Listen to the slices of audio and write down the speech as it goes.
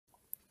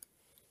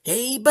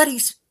Hey,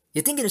 buddies!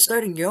 You thinking of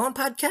starting your own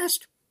podcast?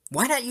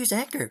 Why not use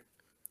Anchor?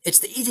 It's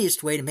the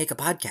easiest way to make a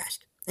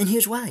podcast, and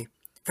here's why.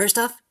 First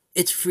off,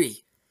 it's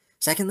free.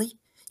 Secondly,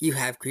 you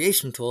have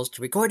creation tools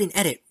to record and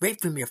edit right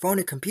from your phone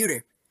or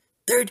computer.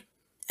 Third,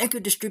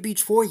 Anchor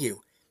distributes for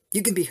you.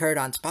 You can be heard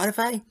on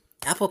Spotify,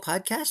 Apple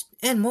Podcasts,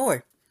 and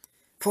more.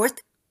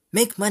 Fourth,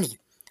 make money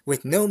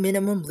with no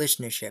minimum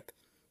listenership.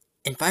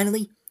 And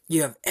finally,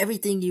 you have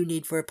everything you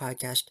need for a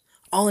podcast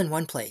all in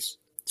one place.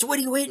 So what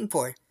are you waiting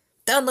for?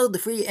 Download the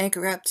free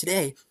Anchor app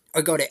today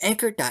or go to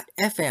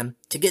anchor.fm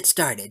to get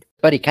started.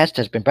 BuddyCast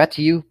has been brought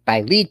to you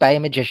by Lead by a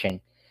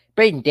Magician.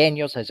 Braden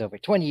Daniels has over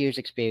 20 years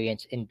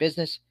experience in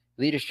business,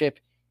 leadership,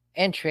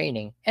 and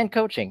training and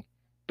coaching.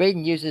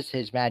 Braden uses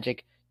his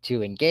magic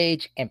to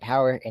engage,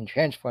 empower, and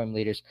transform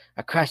leaders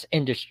across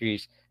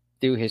industries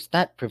through his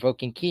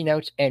thought-provoking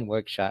keynotes and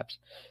workshops.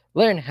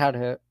 Learn how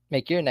to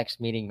make your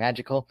next meeting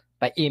magical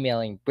by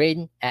emailing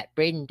Braden at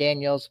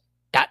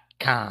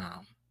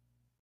bradendaniels.com.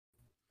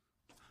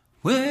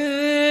 Well,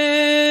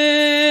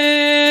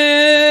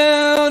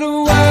 the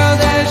world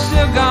has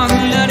still gone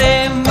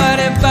nutty,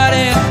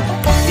 buddy,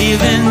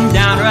 even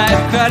downright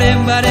cruddy,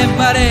 buddy.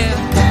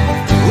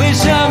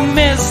 Wish I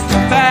missed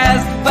the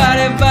past,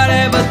 buddy,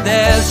 but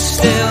there's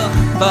still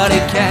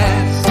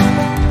BuddyCast.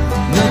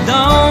 No,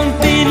 don't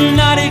be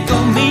naughty, go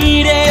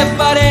meet a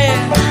buddy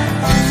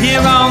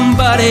here on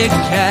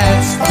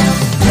BuddyCast.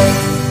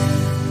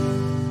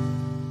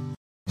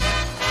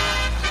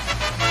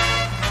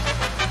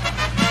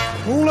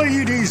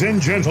 Ladies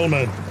and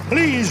gentlemen,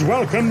 please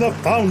welcome the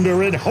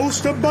founder and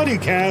host of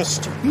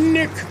BuddyCast,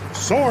 Nick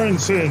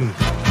Sorensen.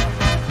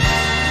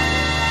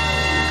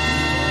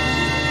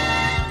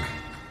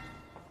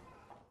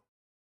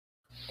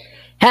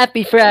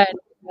 Happy Friday,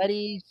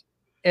 buddies.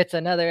 It's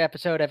another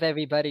episode of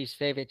everybody's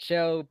favorite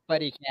show,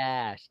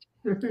 BuddyCast.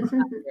 I'm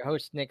your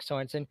host, Nick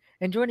Sorensen,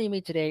 and joining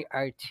me today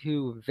are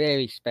two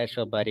very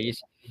special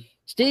buddies,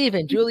 Steve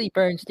and Julie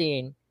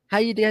Bernstein. How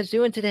you guys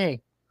doing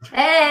today?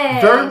 Hey!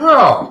 Very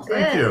well.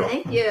 Good, Thank you.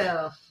 Thank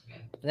you.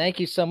 Thank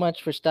you so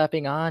much for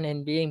stopping on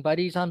and being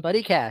buddies on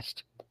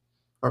BuddyCast.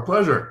 Our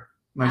pleasure.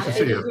 Nice to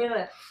see you. Do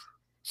it.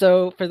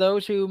 So for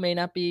those who may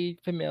not be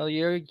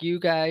familiar, you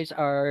guys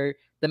are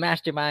the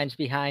masterminds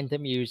behind the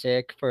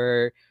music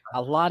for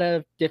a lot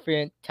of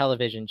different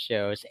television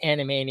shows,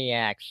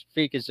 Animaniacs,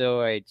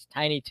 Freakazoids,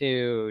 Tiny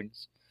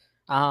Toons.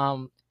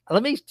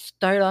 Let me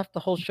start off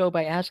the whole show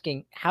by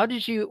asking,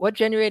 what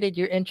generated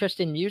your interest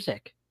in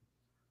music?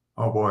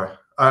 Oh boy.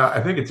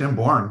 I think it's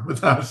inborn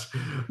with us.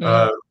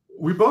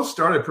 We both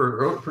started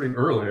pretty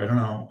early. I don't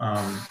know.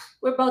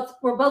 We're both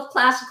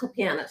classical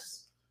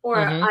pianists,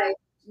 or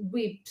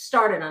we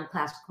started on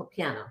classical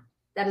piano.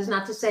 That is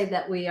not to say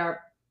that we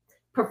are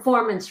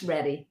performance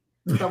ready,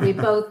 but we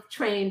both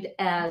trained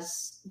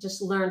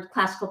just learned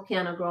classical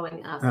piano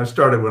growing up. I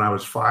started when I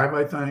was 5,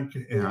 I think.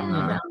 And,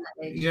 around that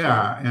age.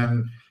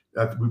 and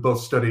we both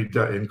studied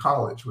in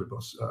college. We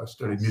both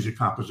studied music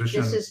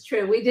composition. This is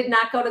true. We did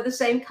not go to the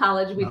same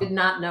college. We did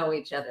not know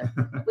each other.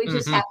 We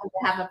just happened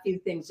to have a few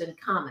things in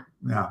common.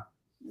 Yeah.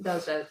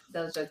 Those are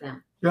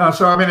them. Yeah.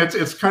 So, I mean,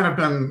 it's kind of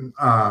been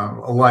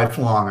a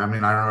lifelong. I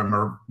mean, I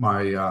remember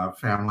my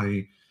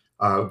family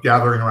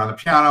gathering around the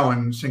piano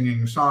and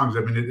singing songs. I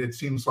mean, it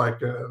seems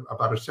like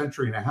about a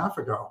century and a half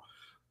ago.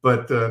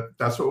 But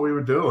that's what we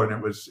would do, and it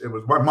was.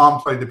 My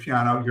mom played the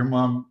piano. Your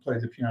mom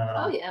played the piano.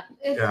 Oh yeah,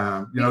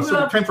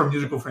 so we came from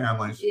musical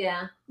families.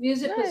 Yeah,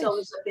 music was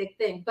always a big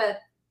thing, but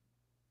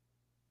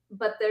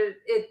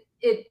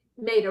it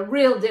made a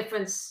real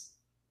difference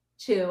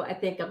to, I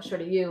think, I'm sure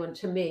to you and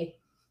to me.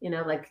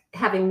 Like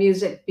having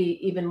music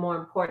be even more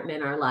important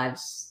in our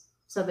lives.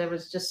 So there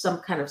was just some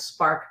kind of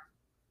spark.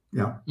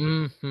 Yeah.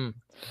 Mm-hmm.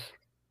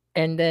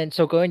 And then,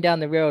 so going down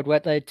the road,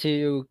 what led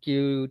to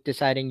you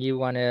deciding you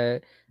want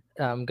to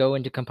go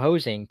into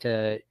composing,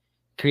 to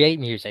create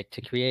music,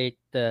 to create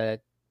the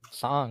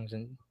songs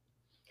and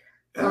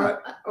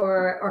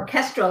or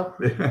orchestral?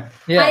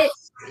 Yeah.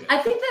 I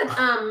think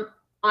that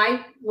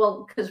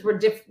because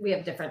we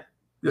have different.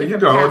 Yeah, you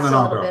go and then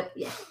I'll go.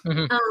 Yeah.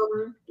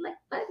 Mm-hmm. Like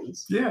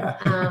buddies. Yeah.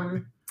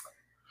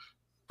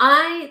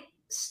 I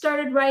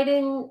started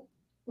writing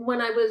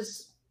when I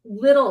was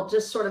little,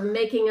 just sort of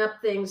making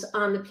up things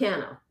on the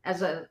piano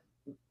as a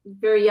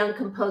very young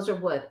composer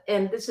would.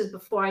 And this is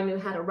before I knew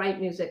how to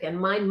write music. And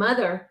my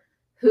mother,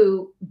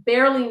 who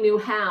barely knew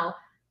how,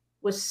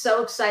 was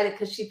so excited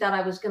because she thought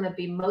I was going to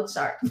be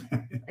Mozart,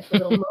 like a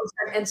little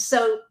Mozart. And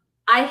so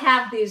I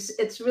have these,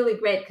 it's really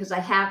great because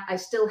I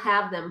still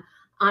have them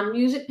on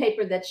music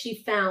paper that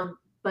she found,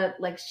 but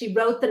like she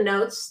wrote the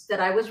notes that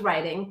I was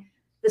writing.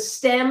 The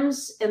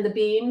stems and the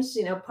beams,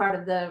 part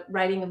of the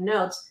writing of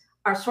notes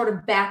are sort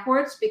of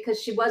backwards because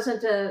she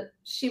wasn't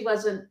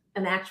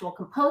an actual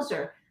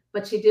composer,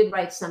 but she did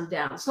write some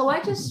down. So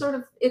I just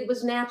it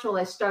was natural.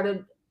 I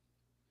started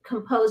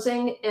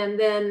composing and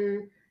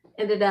then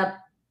ended up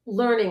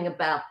learning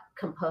about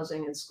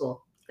composing in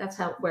school. That's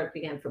where it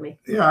began for me.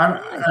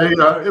 Yeah,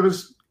 it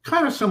was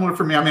kind of similar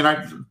for me. I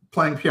mean,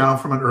 playing piano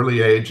from an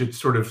early age, it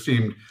sort of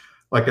seemed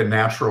like a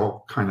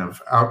natural kind of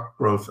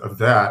outgrowth of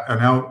that. And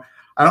now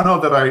I don't know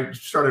that I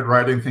started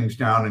writing things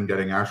down and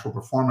getting actual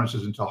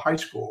performances until high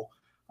school.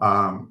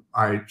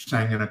 I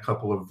sang in a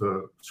couple of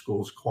the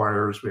school's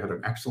choirs. We had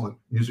an excellent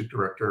music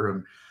director,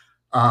 and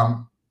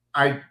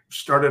I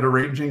started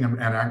arranging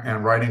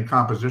and writing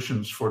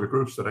compositions for the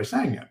groups that I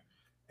sang in.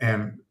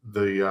 And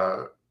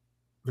the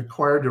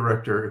choir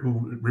director,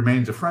 who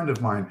remains a friend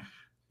of mine,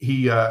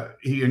 he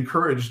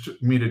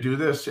encouraged me to do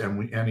this,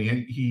 and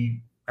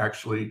he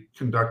actually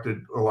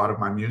conducted a lot of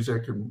my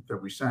music and that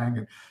we sang,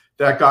 and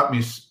that got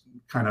me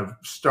kind of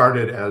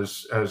started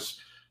as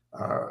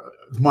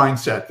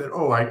mindset that,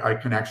 oh, I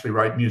can actually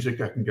write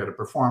music, I can get it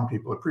performed,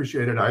 people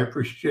appreciate it, I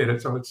appreciate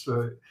it. So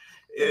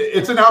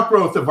it's an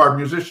outgrowth of our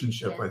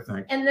musicianship, I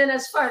think. And then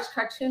as far as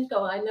cartoons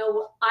go, I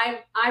know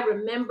I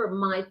remember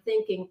my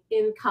thinking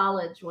in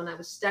college when I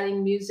was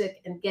studying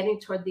music and getting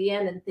toward the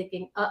end and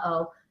thinking,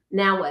 uh-oh,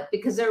 now what?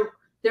 Because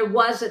there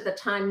was at the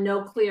time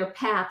no clear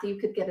path. You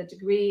could get a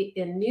degree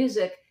in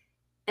music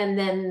and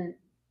then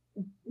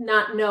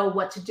not know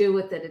what to do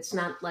with it. It's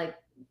not like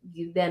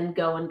you then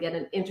go and get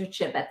an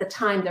internship. At the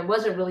time, there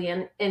wasn't really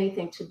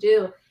anything to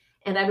do.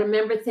 And I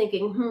remember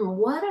thinking,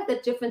 what are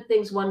the different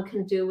things one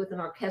can do with an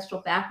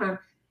orchestral background?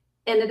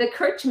 And it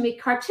occurred to me,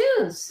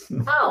 cartoons.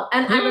 Oh,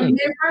 and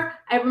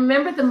I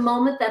remember the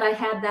moment that I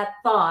had that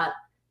thought.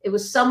 It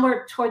was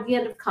somewhere toward the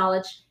end of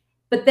college,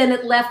 but then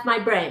it left my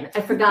brain.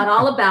 I forgot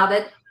all about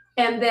it.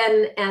 And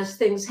then as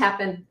things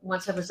happened,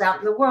 once I was out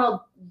in the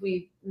world,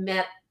 we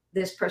met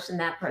this person,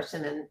 that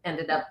person, and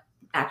ended up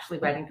actually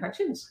writing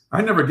cartoons.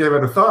 I never gave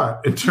it a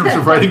thought in terms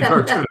of writing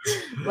cartoons.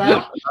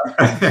 Well,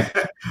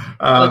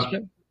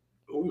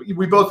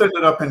 we both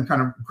ended up in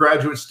kind of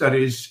graduate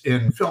studies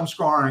in film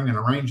scoring and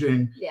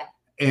arranging. Yeah.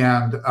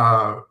 And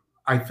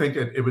I think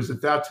it was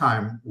at that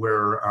time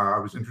where I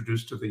was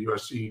introduced to the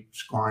USC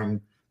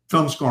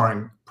film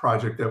scoring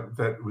project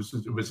that was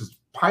his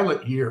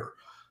pilot year.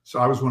 So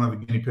I was one of the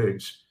guinea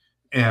pigs.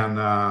 And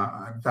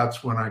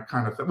that's when I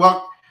kind of thought,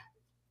 well,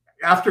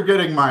 after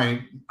getting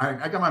I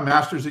got my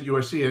master's at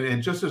USC,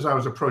 and just as I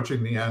was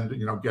approaching the end,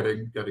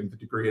 getting the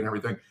degree and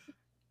everything,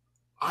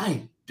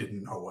 I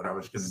didn't know what I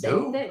was going to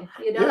do. Same thing.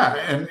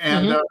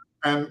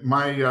 And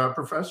my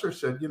professor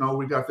said,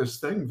 we got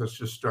this thing that's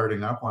just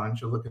starting up. Why don't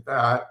you look at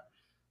that?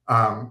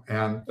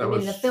 And that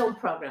was the film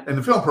program. In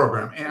the film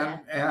program,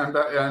 and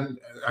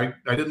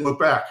I didn't look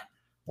back.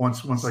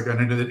 Once I got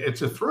into it,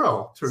 it's a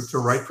thrill to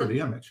write for the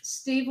Image.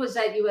 Steve was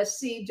at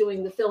USC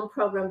doing the film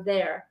program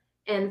there.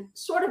 And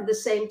sort of the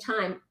same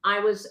time, I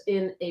was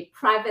in a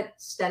private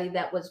study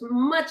that was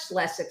much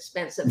less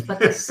expensive, but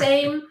the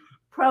same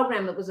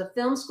program. It was a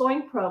film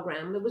scoring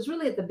program. It was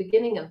really at the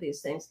beginning of these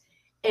things.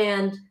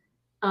 And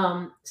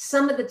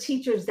some of the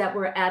teachers that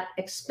were at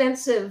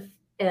expensive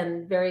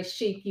and very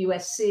chic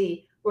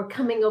USC were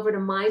coming over to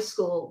my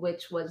school,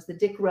 which was the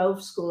Dick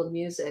Rove School of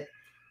Music.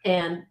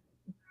 And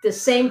the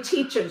same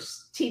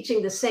teachers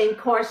teaching the same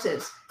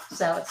courses.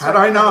 So it's had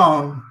I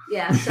known.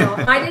 Yeah. So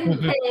I didn't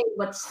pay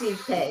what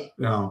Steve paid.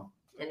 No.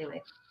 Anyway.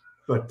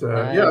 But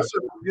I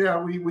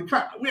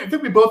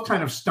think we both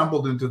kind of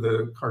stumbled into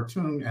the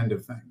cartoon end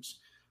of things.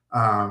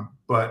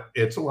 But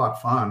it's a lot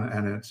of fun,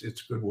 and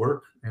it's good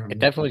work. And it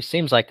definitely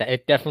seems like that.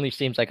 It definitely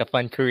seems like a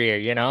fun career,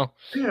 Yeah.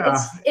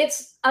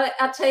 It's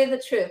I'll tell you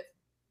the truth.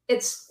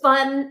 It's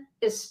fun,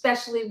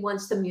 especially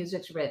once the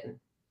music's written.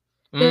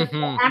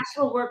 The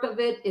actual work of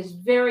it is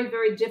very,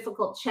 very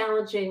difficult,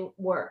 challenging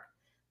work.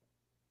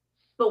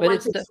 But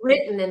once it's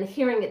written and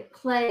hearing it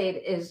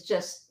played is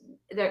just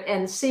there,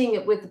 and seeing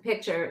it with the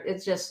picture,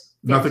 it's just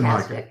fantastic. Nothing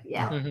like it.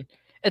 Yeah.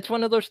 It's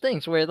one of those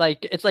things where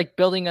it's like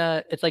building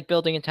a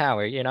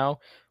tower,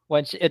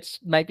 Once it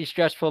might be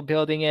stressful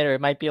building it, or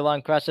it might be a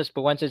long process,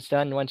 but once it's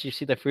done, once you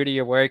see the fruit of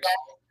your works,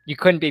 you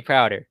couldn't be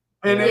prouder.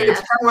 And it's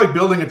kind of like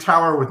building a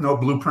tower with no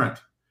blueprint.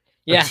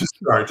 Yeah. To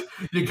start,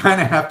 you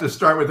kind of have to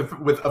start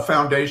with a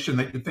foundation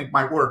that you think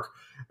might work,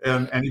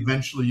 and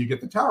eventually you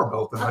get the tower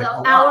built. And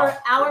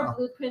our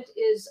blueprint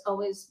is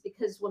always,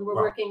 because when we're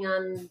working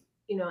on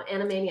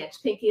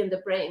Animaniacs, Pinky and the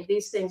Brain,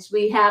 these things,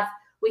 we have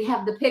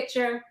the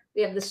picture,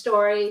 we have the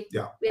story,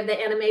 we have the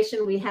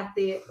animation, we have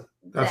the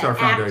our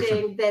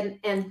acting,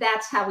 and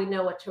that's how we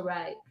know what to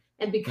write.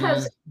 And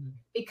because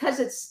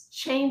it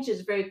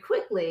changes very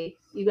quickly,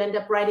 you end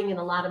up writing in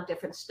a lot of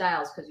different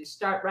styles, because you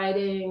start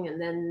writing and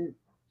then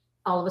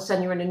all of a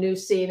sudden you're in a new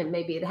scene, and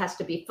maybe it has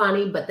to be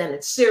funny, but then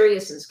it's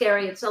serious and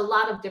scary. It's a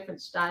lot of different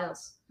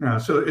styles. Yeah,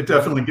 so it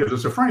definitely gives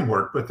us a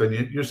framework, but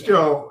then you're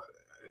still,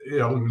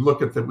 we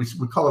look at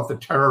we call it the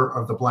terror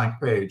of the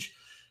blank page.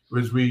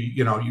 Was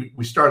we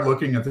start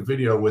looking at the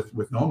video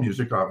with no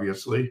music,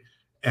 obviously,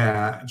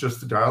 and just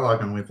the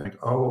dialogue, and we think,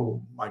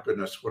 oh my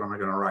goodness, what am I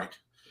going to write?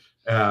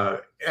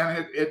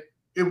 And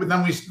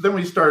then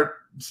we start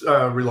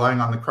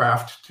relying on the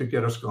craft to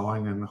get us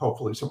going, and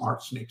hopefully some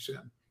art sneaks in.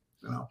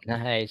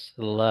 Nice,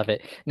 love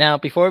it. Now,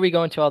 before we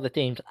go into all the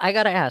themes, I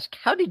gotta ask,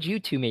 how did you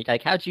two meet?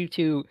 Like, how did you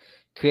two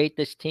create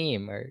this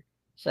team, or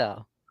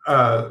so?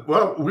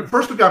 Well, we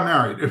got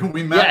married.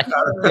 We met.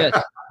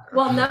 Yes.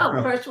 Well,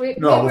 no. First we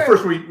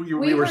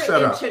were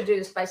set up.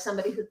 Introduced by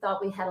somebody who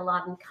thought we had a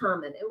lot in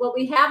common, and what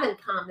we have in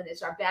common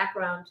is our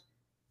background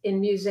in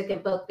music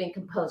and both being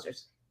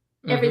composers.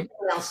 Mhm. Everything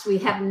else, we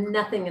have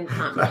nothing in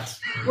common. That's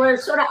We're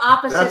sort of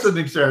opposites. that's an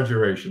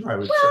exaggeration, I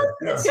would Well,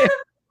 say. it's Yeah. sort of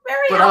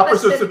very But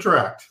opposites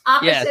attract.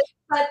 opposite.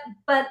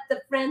 But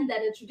the friend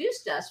that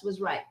introduced us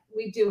was right.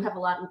 We do have a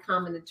lot in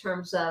common in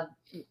terms of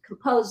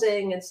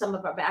composing and some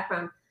of our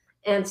background.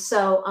 And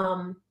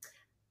so,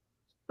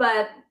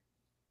 but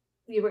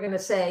you were going to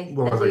say,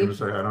 What was I going to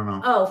say? I don't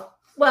know. oh,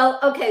 well,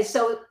 okay.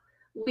 So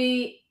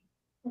we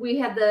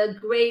had the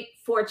great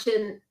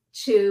fortune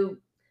to,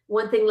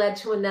 one thing led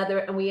to another,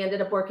 and we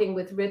ended up working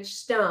with Rich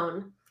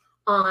Stone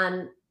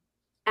on,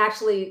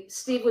 actually,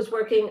 Steve was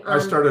working on I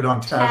started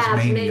on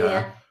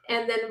Tasmania.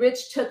 and then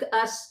Rich took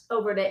us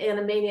over to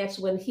Animaniacs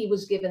when he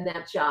was given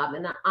that job.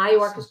 And I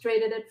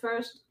orchestrated it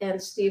first,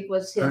 and Steve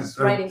was his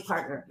writing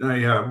partner.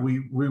 Yeah, we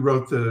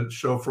wrote the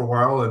show for a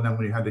while, and then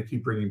we had to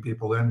keep bringing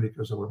people in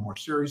because there were more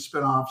series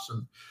spinoffs,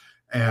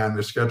 and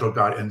the schedule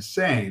got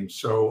insane.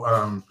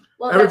 So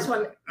well, that's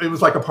when it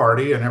was like a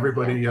party, and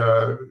everybody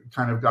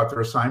kind of got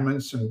their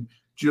assignments. And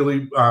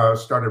Julie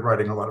started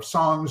writing a lot of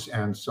songs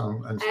and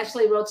some. And I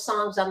actually wrote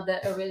songs on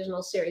the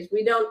original series.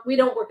 We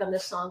don't work on the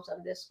songs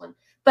on this one.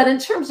 But in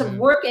terms of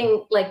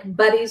working like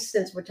buddies,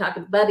 since we're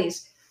talking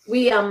buddies,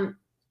 we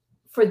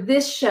for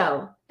this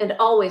show and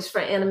always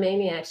for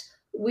Animaniacs,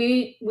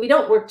 we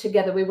don't work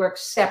together. We work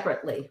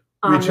separately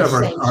on we each the have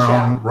same our show.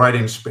 own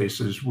writing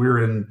spaces.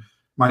 We're in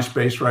my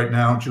space right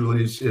now.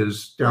 Julie's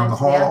is down the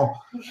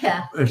hall.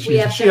 Yeah. She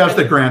has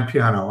the grand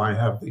piano. I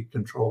have the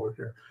controller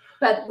here.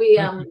 But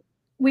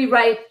we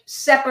write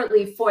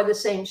separately for the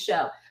same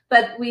show.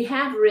 But we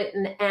have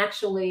written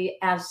actually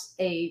as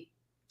a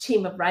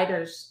team of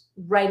writers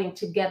writing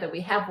together.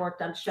 We have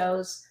worked on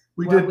shows.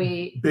 We where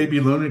did Baby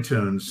Looney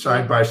Tunes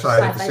side by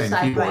side at the same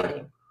keyboard.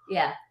 writing.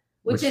 Yeah,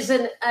 which is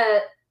an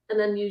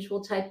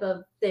unusual type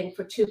of thing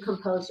for two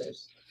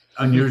composers.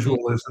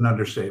 Unusual is an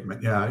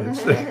understatement.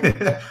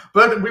 Yeah,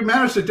 but we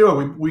managed to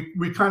do it.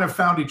 We kind of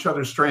found each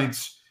other's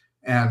strengths,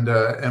 and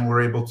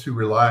we're able to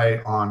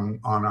rely on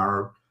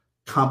our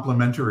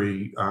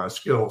complementary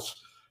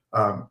skills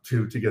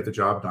to get the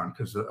job done.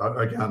 Because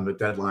again, the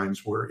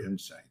deadlines were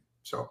insane.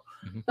 So.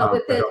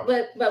 But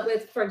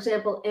with, for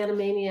example,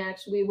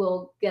 Animaniacs, we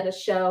will get a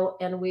show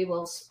and we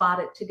will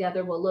spot it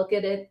together. We'll look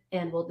at it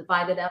and we'll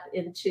divide it up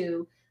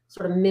into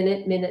sort of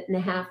minute and a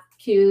half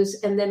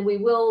cues. And then we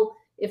will,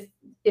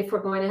 if we're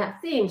going to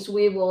have themes,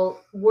 we will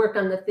work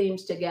on the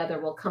themes together.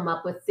 We'll come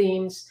up with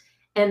themes,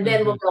 and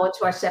then we'll go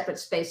into our separate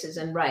spaces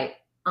and write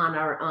on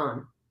our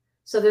own.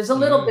 So there's a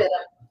little bit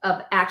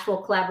of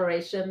actual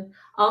collaboration.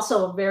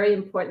 Also, a very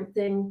important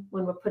thing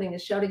when we're putting a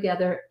show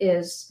together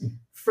is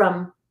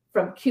from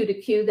cue to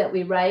cue that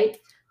we write,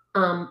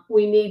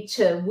 we need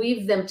to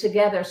weave them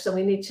together. So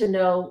we need to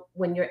know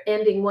when you're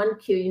ending one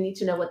cue, you need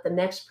to know what the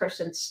next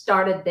person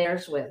started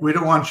theirs with. We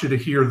don't want you to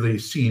hear the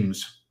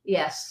seams.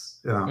 Yes.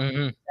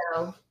 Yeah.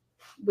 So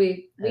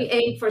we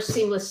aim for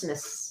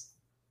seamlessness.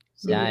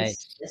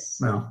 Nice.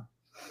 No.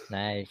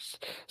 Nice.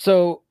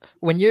 So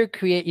when you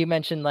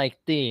mentioned like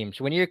themes.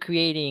 When you're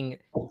creating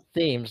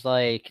themes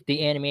like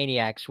the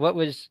Animaniacs, what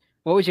was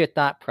your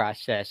thought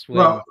process?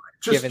 Well,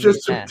 just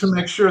to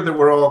make sure that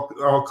we're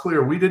all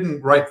clear, we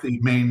didn't write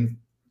the main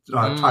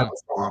title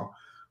song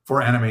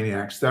for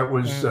Animaniacs. That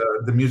was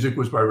the music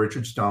was by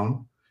Richard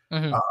Stone,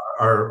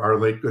 our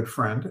late good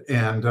friend,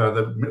 and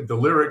the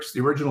lyrics,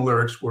 the original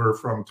lyrics, were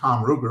from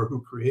Tom Ruegger,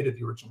 who created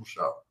the original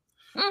show.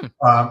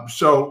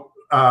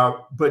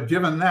 But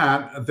given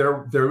that,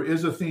 there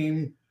is a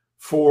theme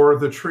for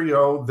the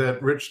trio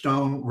that Rich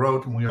Stone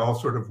wrote, and we all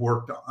sort of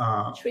worked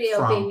trio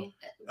from being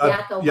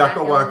Yakko,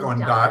 Wacko,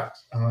 and Dot.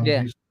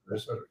 Yeah.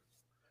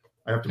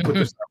 I have to put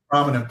this in a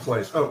prominent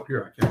place. Oh,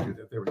 here, I can't do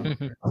that. There we go.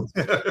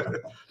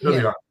 There we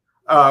are.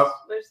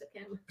 Where's the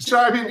camera? So,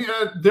 I mean,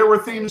 there were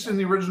themes in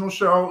the original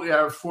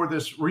show. For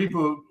this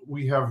reboot,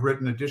 we have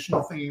written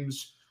additional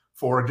themes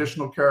for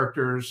additional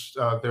characters.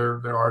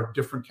 There are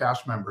different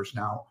cast members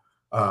now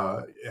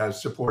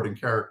as supporting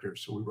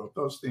characters. So we wrote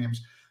those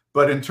themes.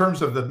 But in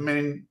terms of the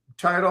main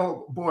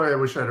title, boy, I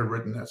wish I'd have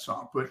written that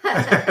song. But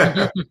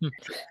yeah,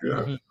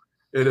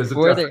 it is a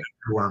definite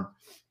worm.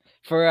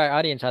 For our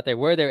audience out there,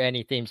 were there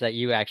any themes that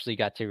you actually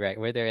got to write?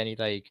 Were there any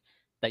like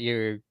that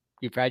you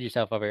pride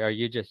yourself over, or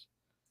you just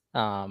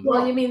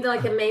well, you mean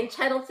like a main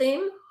title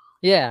theme?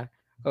 Yeah.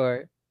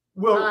 Or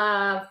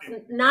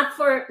not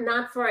for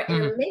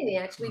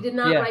Animaniacs. We did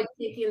not write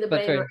Pinky and the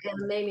Brain or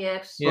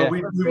Animaniacs. Yeah.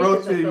 Well, we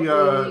wrote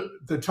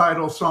the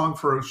title song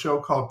for a show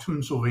called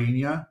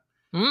Toonsylvania,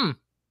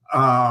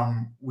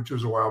 which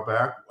was a while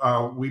back.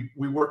 We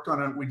worked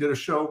on it. We did a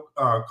show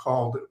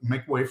called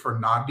Make Way for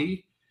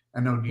Noddy,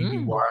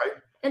 Noddy.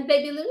 And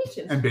Baby Looney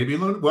Tunes. And Baby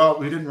Looney. Well,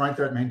 we didn't write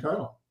that main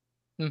title.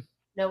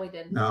 No, we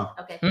didn't. No.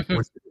 Okay.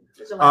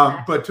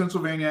 But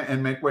Toonsylvania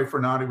and Make Way for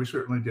Noddy, we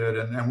certainly did,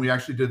 and we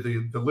actually did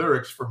the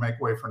lyrics for Make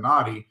Way for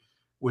Noddy,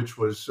 which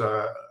was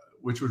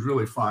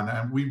really fun.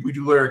 And we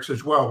do lyrics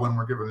as well when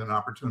we're given an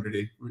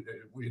opportunity.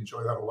 We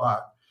enjoy that a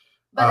lot.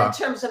 But in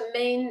terms of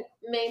main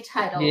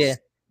titles,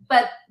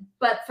 but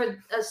for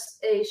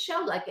a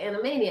show like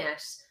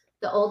Animaniacs,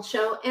 the old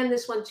show, and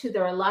this one too,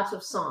 there are lots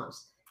of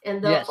songs.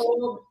 And Yes.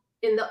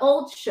 in the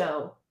old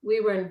show,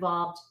 we were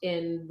involved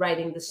in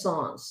writing the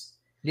songs.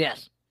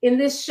 Yes. In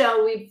this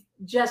show, we've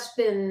just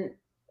been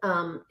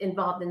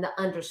involved in the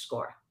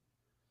underscore.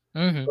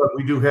 Mm-hmm. But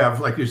we do have,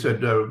 like you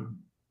said,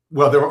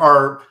 well, there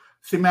are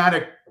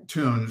thematic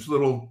tunes,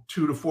 little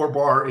 2 to 4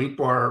 bar, 8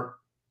 bar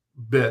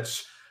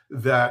bits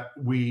that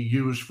we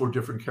use for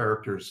different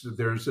characters.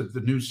 There's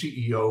the new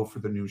CEO for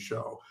the new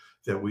show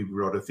that we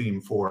wrote a theme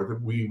for.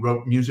 That we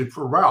wrote music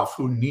for Ralph,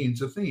 who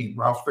needs a theme.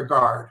 Ralph the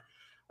Guard.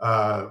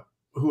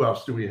 Who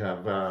else do we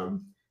have?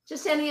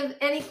 Just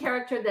any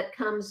character that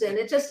comes in.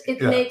 It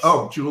Yeah. makes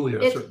Julia.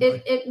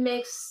 it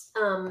makes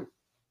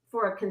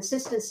for a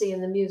consistency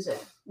in the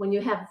music when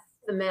you have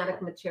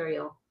thematic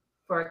material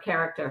for a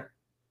character.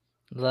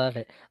 Love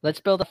it. Let's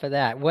build off of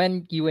that.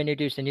 When you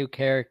introduce a new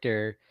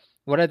character,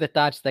 what are the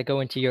thoughts that go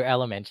into your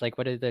elements? Like,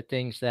 what are the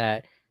things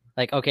that,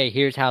 like, okay,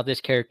 here's how this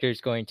character is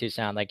going to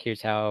sound. Like,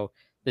 here's how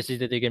this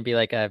is either going to be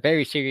like a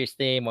very serious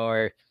theme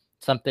or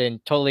something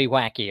totally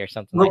wacky or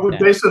something Well, like we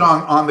that. base it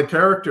on the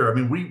character. I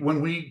mean,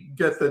 when we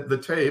get the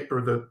tape,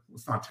 or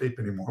it's not tape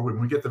anymore. When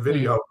we get the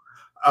video,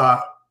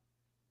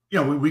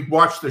 we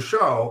watch the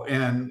show,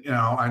 and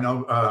I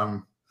know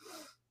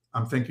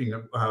I'm thinking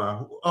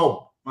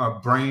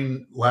of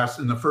Brain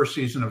in the first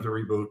season of the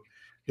reboot.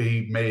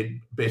 He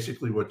made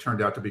basically what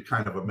turned out to be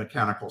kind of a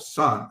mechanical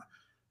son,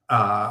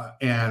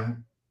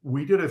 and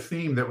we did a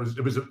theme that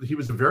he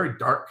was a very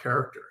dark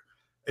character,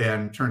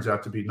 and turns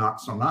out to be not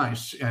so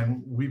nice.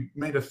 And we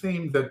made a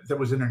theme that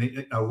was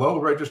in a low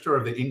register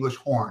of the English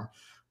horn,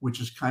 which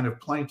is kind of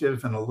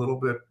plaintive and a little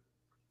bit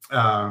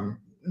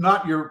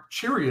not your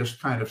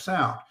cheeriest kind of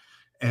sound.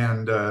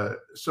 And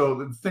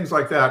so things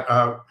like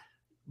that.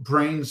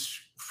 Brain's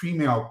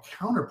female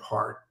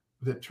counterpart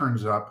that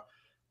turns up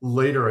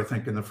later, I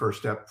think, in the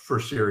first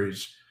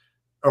series,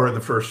 or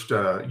the first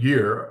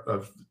year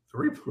of the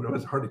reboot. It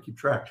was hard to keep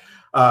track.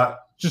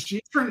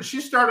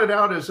 She started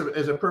out as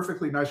a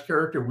perfectly nice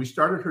character. We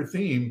started her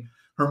theme,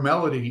 her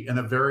melody, in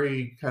a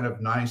very kind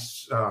of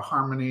nice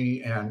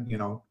harmony, and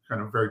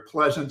kind of very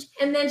pleasant.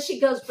 And then she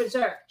goes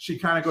berserk. She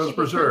kind of goes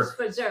berserk.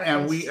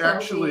 And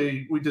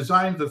we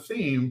designed the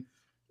theme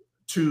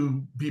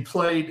to be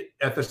played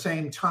at the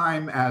same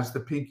time as the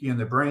Pinky and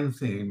the Brain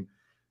theme,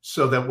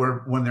 so that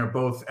when they're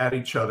both at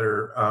each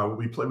other,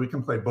 we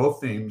can play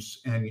both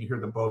themes and you hear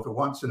them both at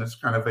once, and it's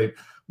kind of a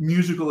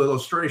musical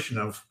illustration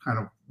of kind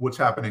of what's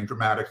happening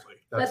dramatically.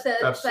 That's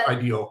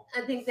ideal.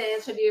 I think the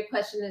answer to your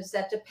question is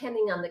that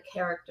depending on the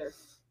character,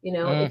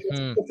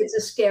 if it's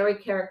a scary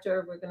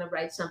character, we're going to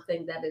write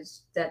something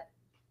that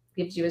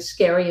gives you a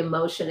scary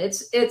emotion.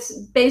 It's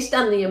based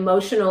on the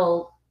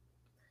emotional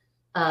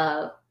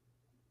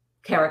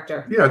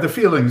character. Yeah, the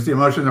feelings, the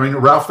emotions. I mean,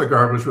 Ralph the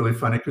Guard was really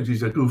funny because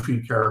he's a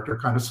goofy character,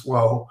 kind of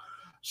slow.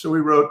 So we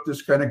wrote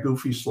this kind of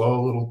goofy,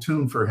 slow little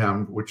tune for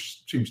him,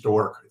 which seems to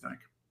work, I think.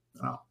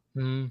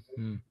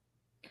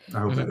 I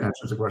hope that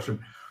answers the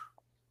question.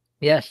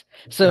 Yes.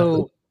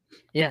 So,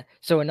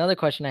 So another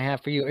question I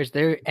have for you, is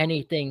there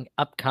anything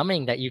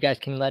upcoming that you guys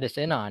can let us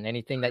in on?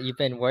 Anything that you've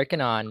been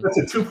working on? That's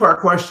a two-part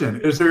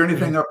question. Is there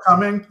anything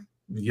upcoming?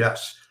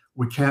 Yes.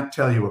 We can't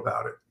tell you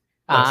about it.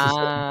 That's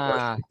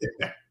Not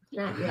yet.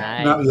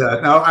 Nice. Not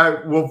yet.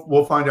 Now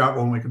we'll find out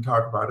when we can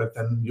talk about it.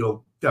 Then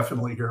you'll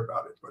definitely hear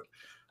about it. But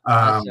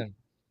Awesome.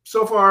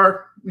 so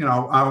far,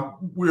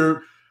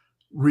 we're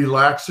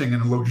relaxing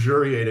and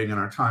luxuriating in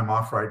our time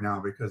off right now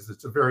because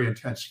it's a very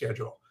intense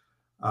schedule.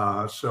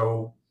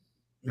 So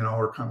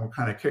we're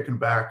kind of kicking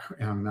back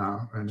and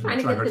trying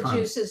to get the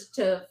juices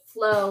to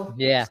flow.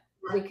 Yeah.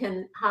 So we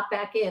can hop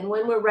back in.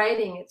 When we're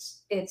writing,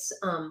 it's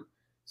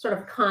sort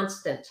of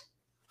constant,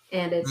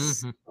 and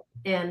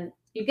and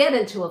you get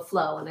into a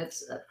flow, and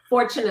it's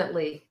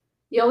fortunately,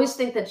 you always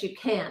think that you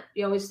can't.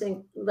 You always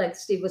think, like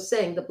Steve was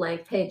saying, the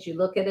blank page, you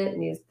look at it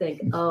and you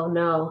think, oh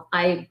no,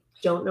 I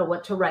don't know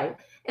what to write.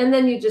 And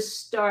then you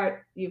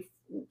start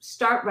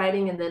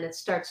writing, and then it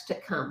starts to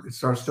come. It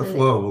starts to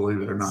flow,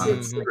 believe it or not.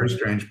 It's a very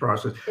strange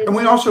process. And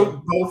we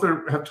also both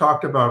have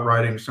talked about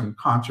writing some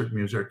concert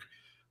music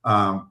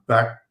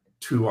back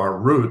to our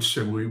roots.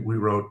 And we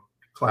wrote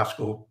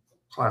classical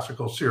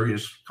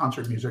serious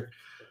concert music.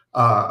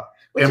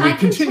 And we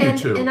continue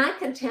to. And I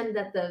contend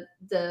that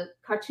the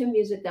cartoon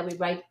music that we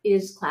write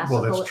is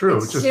classical. Well, that's true.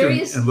 It's just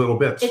serious, in little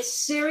bits. It's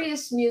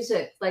serious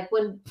music. Like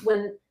when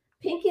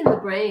Pinky and the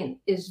Brain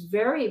is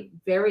very,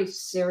 very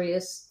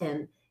serious,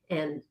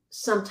 and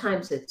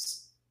sometimes it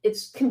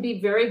can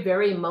be very,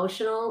 very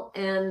emotional.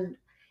 And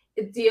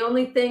the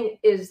only thing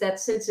is that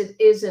since it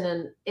is in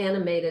an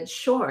animated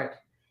short,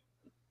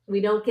 we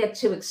don't get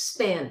to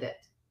expand it.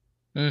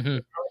 Mm-hmm.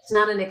 It's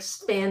not an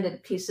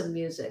expanded piece of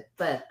music,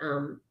 but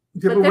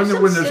yeah, but when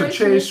there's a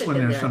chase, when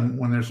there's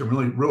some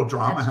really real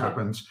drama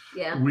happens,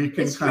 we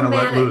can kind of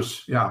let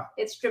loose. Yeah,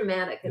 it's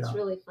dramatic. It's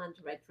really fun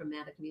to write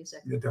dramatic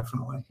music. Yeah,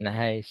 definitely.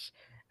 Nice.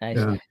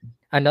 Yeah.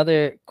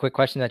 Another quick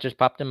question that just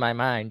popped in my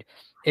mind.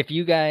 If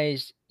you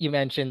guys, you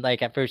mentioned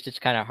like at first it's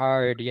kind of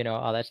hard,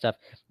 all that stuff.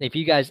 If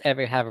you guys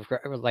ever have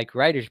like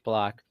writer's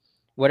block,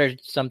 what are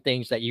some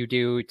things that you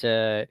do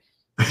to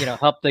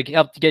help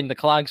getting the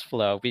clogs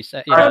flow. Go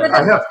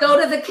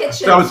to the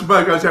kitchen. I was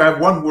about to say, I have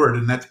one word,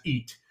 and that's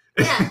eat.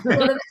 Yeah,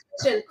 go to the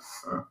kitchen.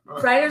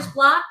 Writer's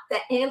block. The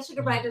answer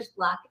to writer's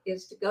block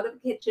is to go to the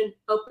kitchen,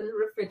 open the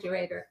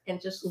refrigerator,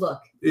 and just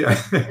look.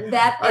 Yeah, and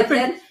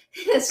then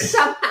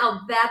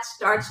somehow that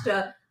starts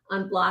to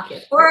unblock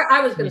it. Or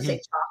I was going to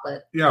say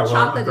chocolate. Yeah, well,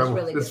 chocolate is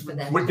really good for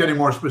that. We're getting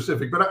more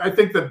specific, but I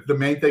think that the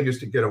main thing is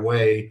to get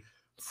away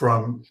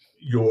from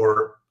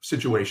your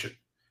situation,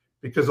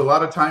 because a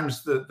lot of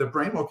times the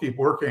brain will keep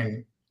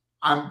working.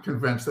 I'm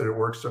convinced that it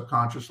works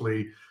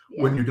subconsciously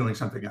when you're doing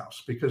something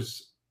else,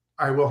 because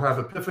I will have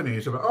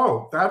epiphanies of,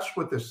 oh, that's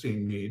what this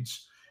scene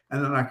needs.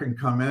 And then I can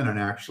come in and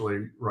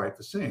actually write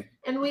the scene.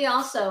 And we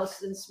also,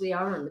 since we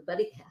are on the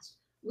BuddyCast,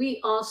 we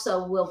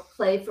also will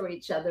play for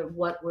each other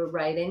what we're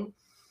writing,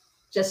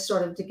 just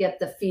sort of to get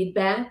the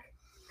feedback.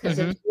 Because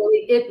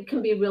it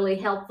can be really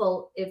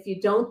helpful if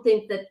you don't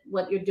think that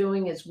what you're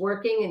doing is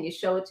working and you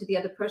show it to the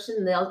other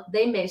person,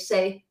 they may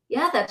say,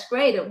 yeah, that's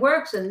great, it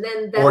works. And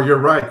then or you're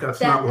right, that's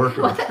not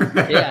working.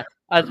 Yeah,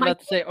 I was about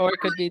to say, or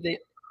it could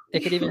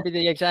even be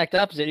the exact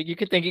opposite. You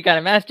could think you got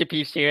a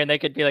masterpiece here, and they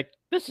could be like,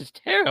 "This is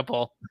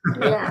terrible."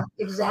 Yeah,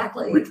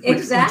 exactly. We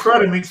try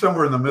to meet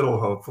somewhere in the middle,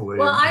 hopefully.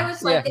 Well, I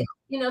was like,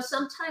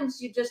 sometimes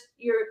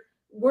you're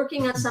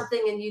working on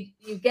something and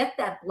you get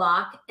that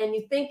block, and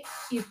you think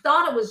you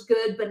thought it was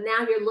good, but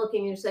now you're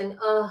looking and you're saying,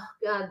 "Oh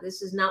God,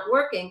 this is not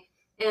working."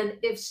 And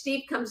if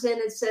Steve comes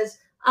in and says,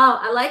 "Oh,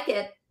 I like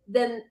it,"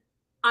 then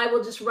I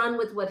will just run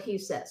with what he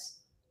says,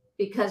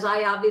 because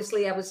I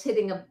was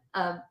hitting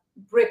a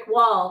brick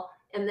wall.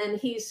 And then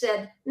he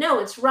said, "No,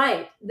 it's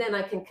right." Then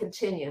I can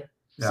continue.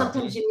 Yeah.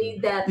 Sometimes you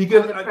need that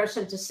other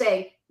person to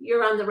say,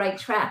 "You're on the right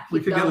track." We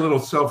could get a little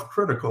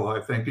self-critical, I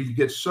think. You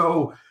get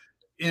so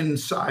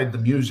inside the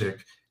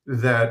music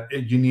that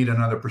you need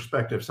another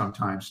perspective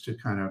sometimes to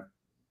kind of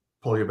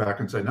pull you back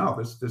and say, "No,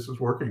 this is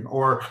working,"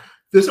 or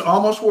 "This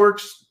almost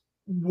works.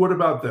 What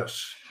about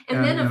this?"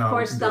 And then, of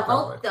course,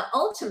 the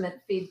ultimate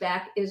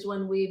feedback is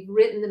when we've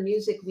written the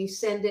music, we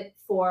send it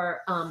for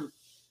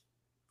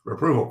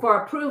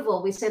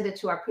approval. We send it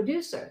to our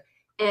producer,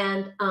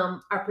 and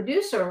our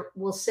producer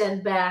will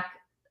send back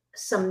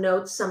some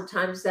notes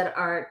sometimes that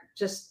are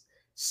just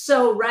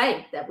so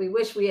right that we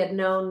wish we had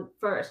known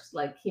first.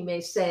 Like he may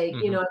say, I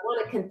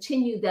want to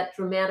continue that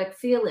dramatic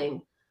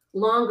feeling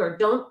longer.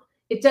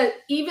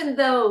 Even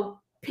though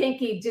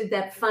Pinky did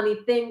that funny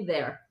thing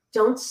there,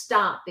 don't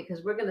stop,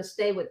 because we're going to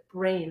stay with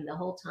Brain the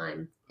whole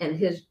time and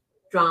his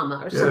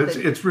drama or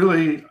something. It's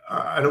really,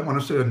 I don't want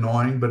to say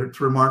annoying, but it's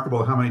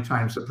remarkable how many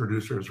times the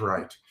producer is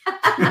right.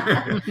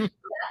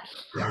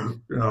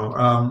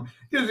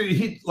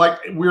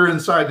 We're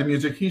inside the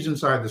music, he's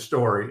inside the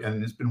story,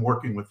 and has been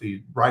working with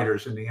the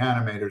writers and the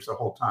animators the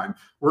whole time.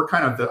 We're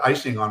kind of the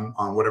icing on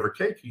whatever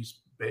cake he's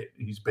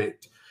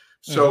baked.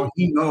 So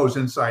he knows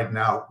inside and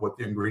out what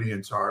the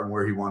ingredients are and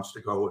where he wants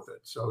to go with it.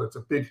 So it's a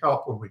big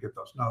help when we get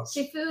those notes.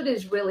 See, food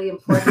is really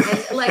important.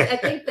 And I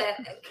think that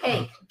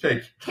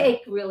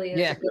cake really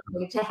is a good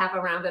thing to have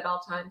around at all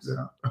times.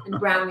 Yeah. And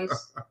brownies.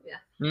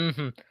 Yeah.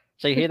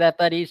 So you hear that,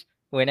 buddies?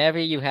 Whenever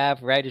you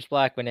have writer's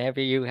block,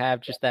 whenever you have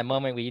just that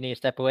moment where you need to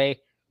step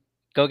away,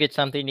 go get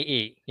something to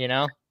eat,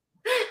 I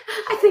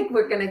think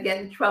we're going to get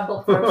in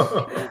trouble for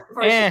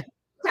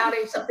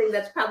touting something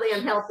that's probably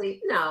unhealthy.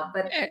 No,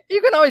 but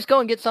you can always go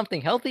and get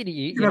something healthy to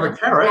eat. You have a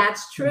carrot.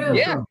 That's true.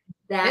 Yeah.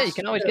 You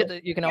can always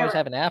always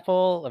have an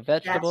apple, a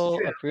vegetable,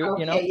 a fruit,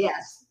 Okay,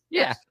 yes.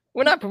 Yeah.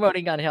 We're not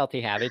promoting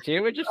unhealthy habits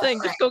here. We're just saying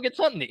just go get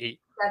something to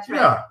eat. That's right.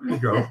 Yeah, there you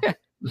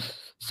go.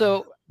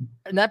 So,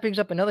 and that brings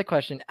up another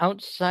question.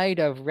 Outside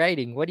of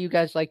writing, what do you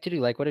guys like to do?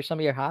 Like, what are some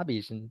of your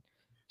hobbies and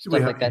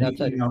stuff like that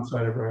outside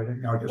of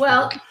writing?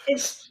 Well, it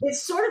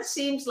sort of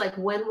seems like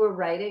when we're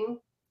writing,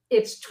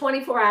 it's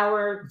 24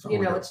 hour,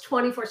 it's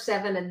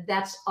 24/7, and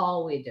that's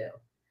all we do.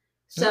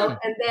 So,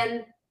 and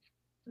then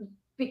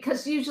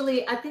because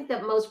usually I think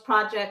that most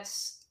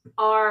projects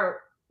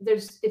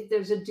if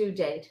there's a due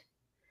date,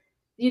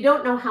 you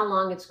don't know how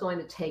long it's going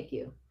to take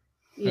you.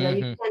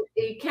 You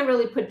can't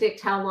really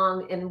predict how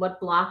long and what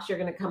blocks you're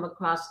going to come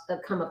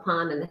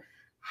upon and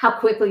how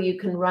quickly you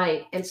can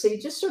write. And so you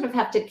just sort of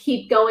have to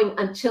keep going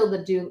until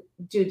the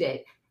due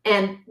date.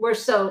 And we're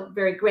so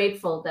very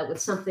grateful that with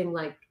something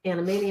like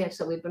Animaniacs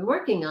that we've been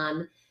working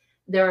on,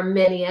 there are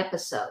many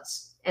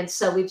episodes. And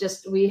so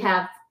we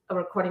have a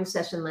recording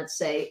session, let's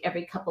say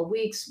every couple of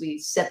weeks, we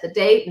set the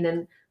date and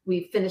then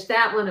we finish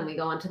that one and we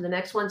go on to the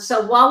next one.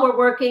 So while we're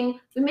working,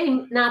 we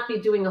may not be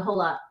doing a whole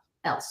lot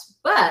else,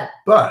 but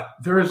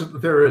there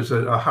is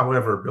a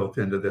however built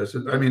into this.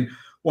 I mean,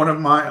 one of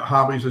my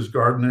hobbies is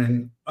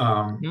gardening.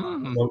 I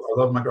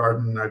love my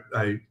garden.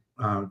 I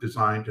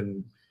designed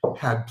and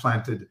had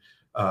planted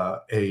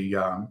a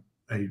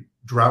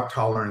drought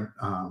tolerant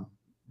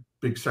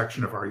big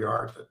section of our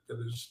yard that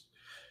is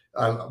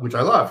which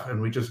I love,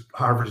 and we just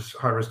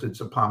harvested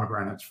some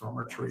pomegranates from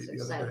our tree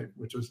the other day,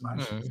 which was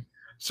nice.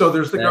 So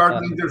there's the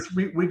gardening.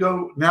 We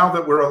go now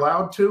that we're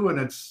allowed to, and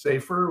it's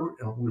safer.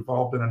 We've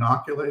all been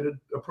inoculated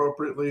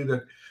appropriately.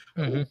 That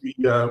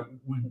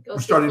we're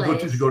starting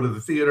to go to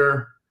the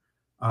theater.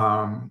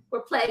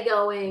 We're play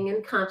going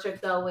and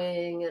concert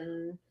going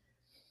and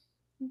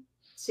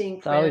seeing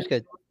It's always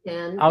friends. good.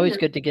 And Always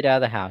good to get out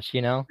of the house,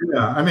 you know?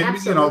 Yeah, I mean,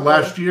 Absolutely.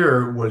 last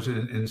year was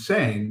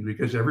insane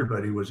because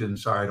everybody was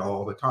inside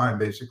all the time,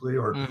 basically,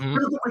 or Mhm.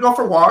 we go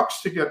for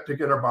walks to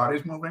get our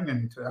bodies moving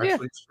and to Yeah.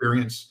 actually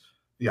experience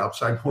the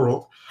outside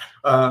world.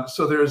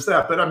 So there's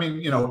that. But I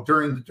mean,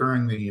 during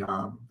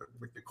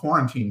the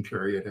quarantine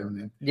period,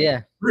 and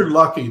Yeah. we're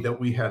lucky that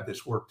we had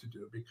this work to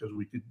do because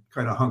we could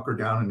kind of hunker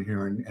down in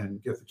here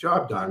and get the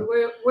job done.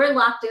 we're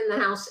locked in the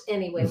house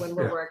anyway when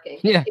we're Yeah. working.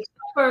 Yeah.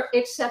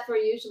 Except for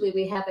usually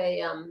we have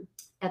a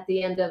at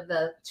the end of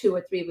the 2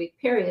 or 3 week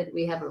period,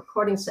 we have a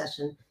recording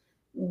session,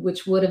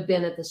 which would have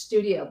been at the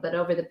studio. But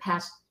over the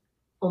past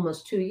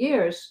almost 2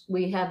 years,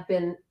 we have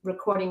been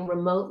recording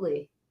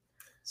remotely.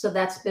 So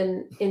that's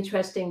been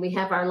interesting. We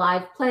have our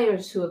live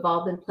players who have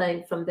all been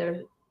playing from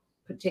their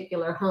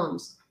particular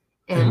homes.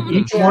 And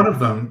each one of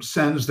them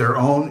sends their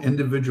own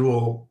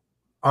individual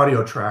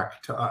audio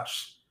track to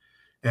us.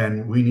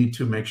 And we need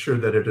to make sure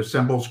that it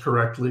assembles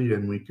correctly,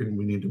 and we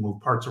need to move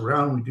parts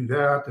around. We do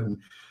that, and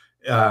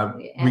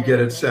we get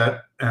it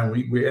set, and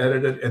we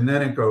edit it, and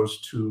then it goes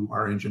to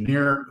our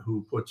engineer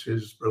who puts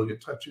his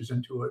brilliant touches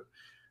into it,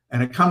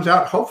 and it comes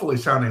out hopefully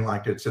sounding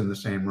like it's in the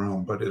same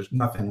room, but it's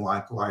nothing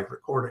like live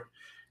recording.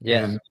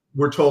 Yes. And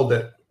we're told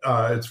that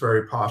it's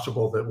very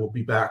possible that we'll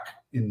be back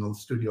in the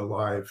studio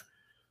live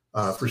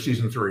for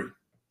season 3.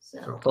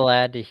 So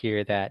Glad to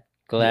hear that.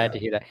 Glad to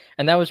hear that.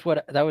 And that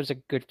was a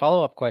good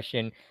follow-up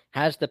question.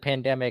 Has the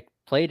pandemic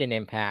played an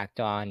impact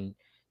on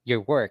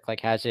your work? Like,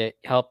 has it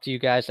helped you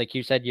guys? Like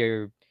you said,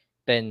 you've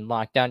been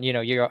locked down,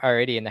 you're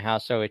already in the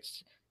house, so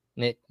it's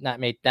not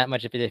made that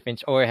much of a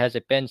difference. Or has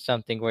it been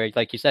something where,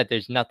 like you said,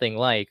 there's nothing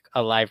like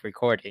a live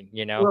recording,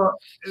 Well,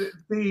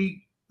 the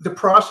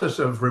process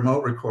of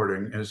remote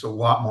recording is a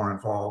lot more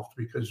involved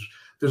because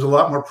there's a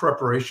lot more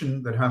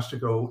preparation that has to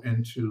go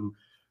into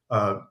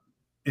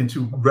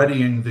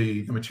readying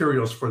the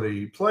materials for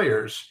the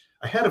players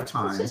ahead of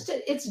time.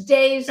 it's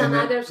days on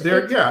either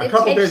side. A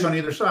couple days on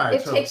either side.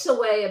 It takes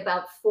away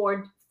about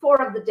four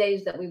of the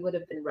days that we would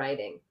have been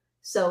writing.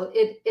 So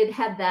it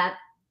had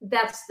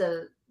that's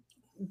the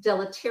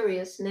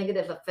deleterious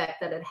negative effect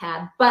that it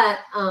had. But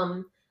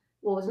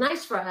what was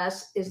nice for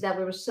us is that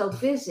we were so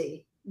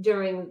busy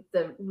during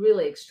the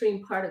really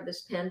extreme part of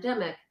this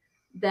pandemic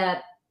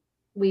that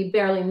we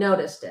barely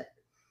noticed it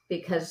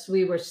because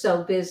we were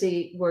so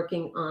busy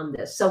working on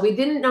this. So we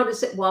didn't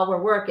notice it while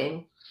we're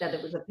working that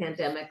it was a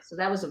pandemic. So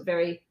that was a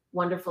very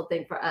wonderful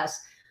thing for us.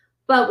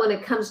 But when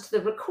it comes to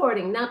the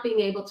recording, not being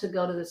able to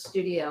go to the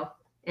studio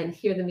and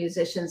hear the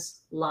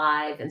musicians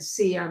live and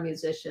see our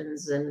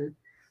musicians, and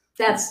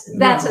that's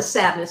a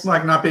sadness. It's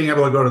like not being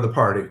able to go to the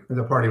party.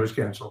 The party was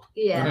canceled.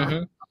 Yeah.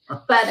 Mm-hmm.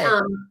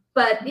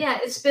 But yeah,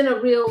 it's been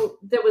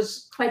there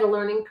was quite a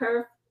learning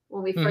curve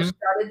when we first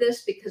started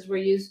this because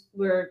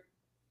weren't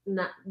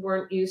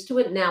used to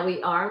it. Now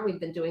we are. We've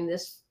been doing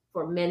this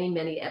for many,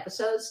 many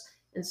episodes.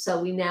 And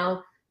so we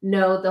now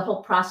know the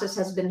whole process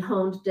has been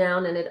honed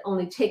down, and it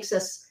only takes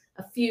us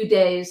a few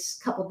days,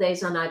 couple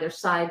days on either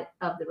side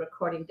of the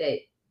recording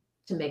date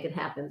to make it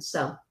happen.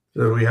 So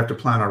we have to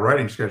plan our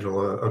writing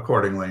schedule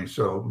accordingly.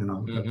 So,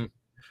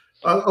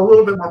 a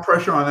little bit more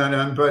pressure on that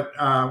end, but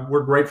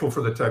we're grateful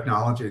for the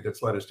technology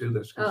that's let us do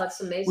this. Oh, it's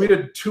amazing. We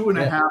did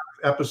 2.5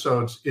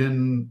 episodes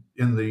in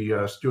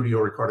the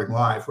studio recording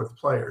live with the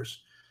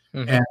players.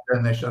 And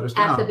then they shut us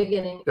down. At the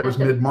beginning. It was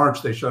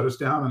mid-March. They shut us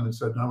down and then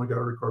said, no, we got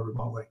to record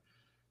remotely.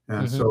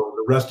 And so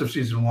the rest of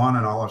season 1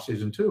 and all of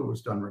season 2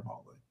 was done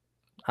remotely.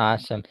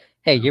 Awesome.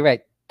 Hey, you're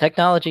right.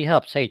 Technology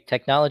helps. Hey,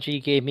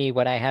 technology gave me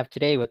what I have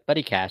today with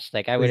BuddyCast.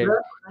 Like I would have,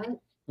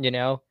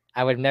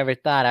 I would have never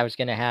thought I was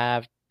going to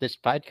have this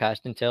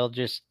podcast until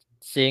just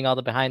seeing all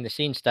the behind the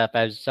scenes stuff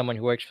as someone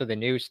who works for the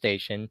news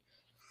station,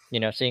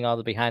 seeing all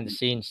the behind the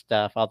scenes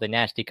stuff, all the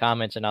nasty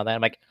comments and all that.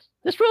 I'm like,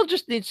 this world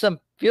just needs some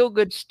feel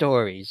good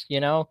stories,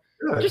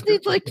 just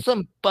needs like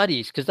some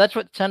buddies. Cause that's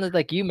what sounded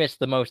like you missed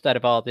the most out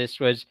of all this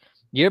was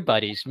your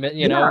buddies,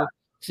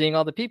 seeing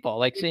all the people,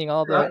 like seeing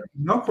all the.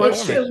 No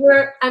question. It's true.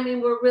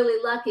 We're really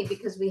lucky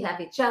because we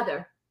have each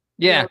other.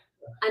 Yeah.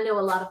 I know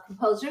a lot of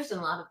composers and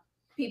a lot of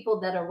people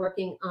that are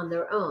working on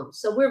their own.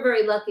 So we're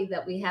very lucky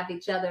that we have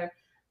each other,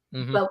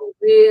 but we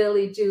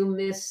really do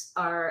miss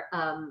our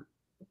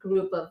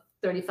group of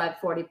 35,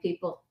 40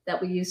 people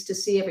that we used to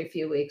see every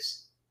few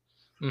weeks.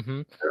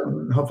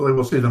 Hopefully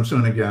we'll see them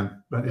soon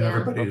again, but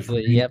everybody's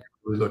really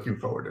looking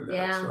forward to that.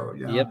 Yeah. So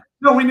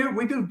no,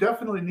 we do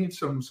definitely need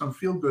some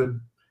feel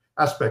good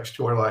aspects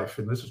to our life,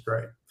 and this is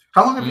great.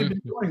 How long have you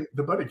been doing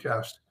the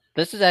BuddyCast?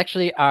 This is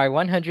actually our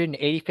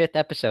 185th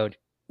episode.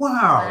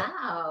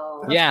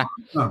 Wow. Yeah.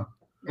 Awesome.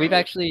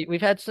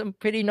 We've had some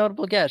pretty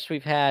notable guests.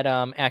 We've had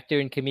actor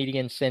and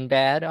comedian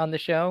Sinbad on the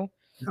show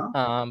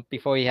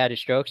before he had a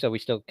stroke, so we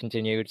still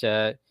continue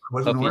to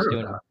hope he's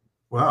doing.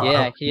 Wow.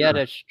 Yeah, he had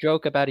a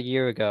stroke about a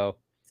year ago,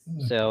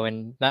 so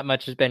and not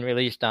much has been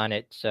released on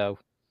it. So,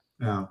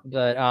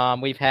 but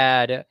we've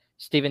had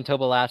Stephen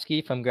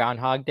Tobolowsky from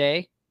Groundhog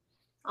Day.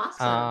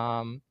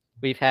 Awesome.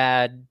 We've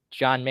had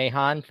John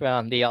Mahon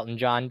from the Elton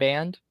John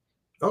Band.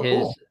 Oh,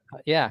 cool.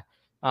 Yeah.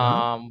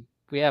 Uh-huh.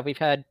 We've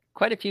had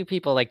quite a few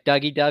people like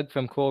Dougie Doug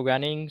from Cool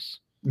Runnings.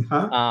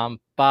 Uh-huh.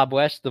 Bob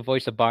West, the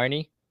voice of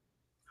Barney.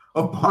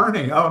 Oh,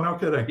 Barney. Oh, no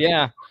kidding.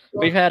 Yeah.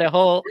 We've had a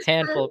whole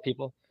handful of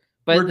people.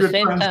 But We're at the good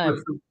same friends time,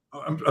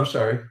 with. I'm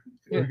sorry.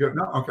 Yeah.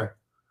 No, okay.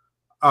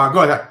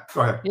 Go ahead.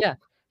 Go ahead.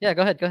 Yeah,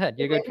 go ahead.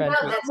 You're good friends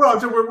with. Well,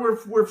 so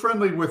we're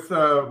friendly with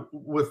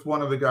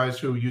one of the guys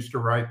who used to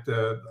write.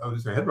 I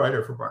was the head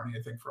writer for Barney,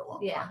 I think, for a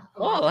long time.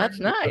 Oh, that's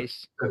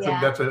nice.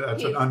 That's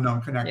an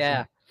unknown connection.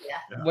 Yeah.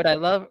 What I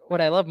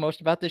love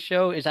most about this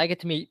show is I get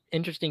to meet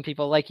interesting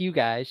people like you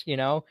guys. You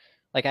know,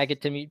 like I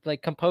get to meet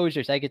like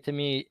composers. I get to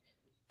meet.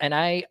 And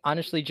I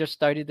honestly just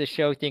started the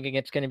show thinking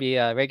it's going to be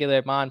a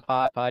regular Mon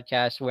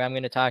podcast where I'm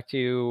going to talk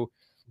to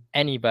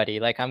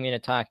anybody. Like I'm going to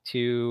talk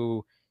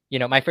to,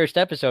 my first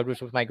episode was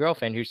with my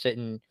girlfriend who's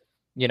sitting,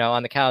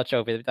 on the couch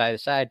over by the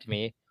side to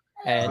me.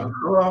 And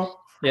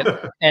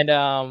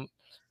and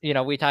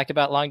we talked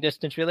about long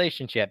distance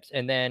relationships.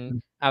 And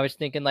then I was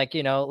thinking like,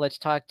 let's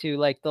talk to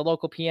like the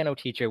local piano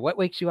teacher. What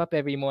wakes you up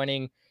every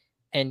morning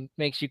and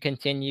makes you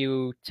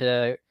continue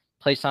to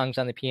play songs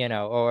on the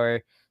piano?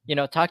 Or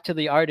talk to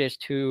the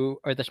artist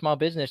or the small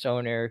business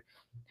owner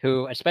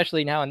who,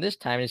 especially now in this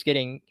time, is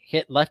getting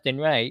hit left and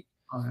right,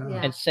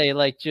 and say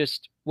like,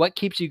 just what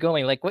keeps you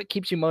going? Like what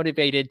keeps you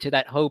motivated to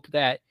that hope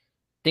that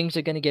things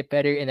are going to get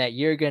better and that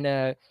you're going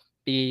to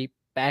be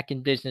back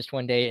in business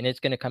one day and it's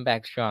going to come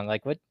back strong?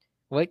 Like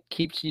what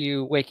keeps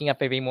you waking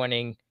up every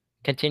morning,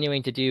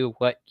 continuing to do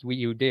what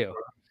you do?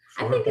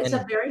 I think it's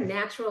a very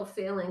natural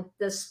feeling.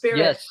 The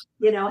spirit,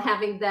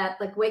 having that,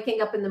 like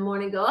waking up in the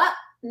morning, go up,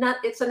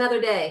 it's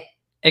another day.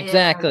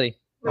 Exactly.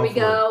 Here we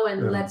go,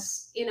 and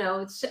let's,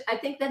 I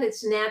think that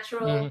it's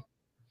natural. Mm-hmm.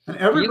 And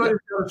everybody's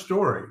got a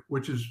story,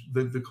 which is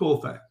the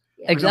cool thing.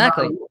 Yeah.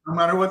 Exactly. No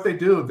matter what they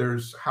do,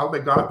 there's how they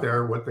got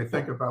there, what they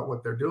think about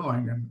what they're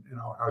doing, and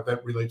how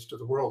that relates to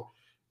the world.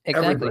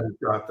 Exactly. Everybody's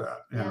got that.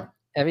 Yeah.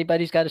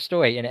 Everybody's got a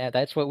story, and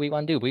that's what we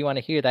want to do. We want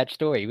to hear that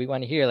story. We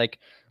want to hear, like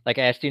I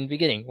asked you in the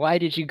beginning, why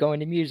did you go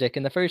into music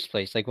in the first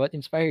place? Like, what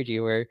inspired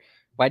you, or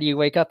why do you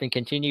wake up and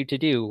continue to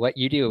do what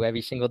you do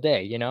every single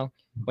day?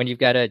 When you've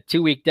got a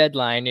 2-week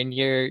deadline and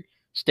you're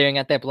staring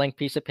at that blank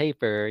piece of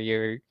paper,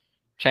 you're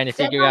trying to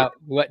figure out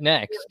what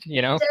next.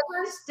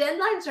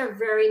 Deadlines are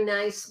very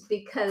nice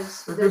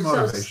because they're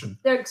so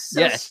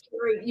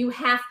scary. You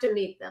have to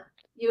meet them.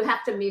 You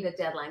have to meet a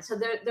deadline. So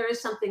there is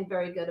something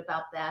very good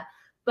about that.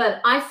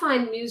 But I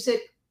find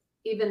music,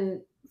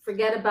 even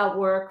forget about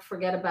work,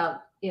 forget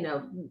about,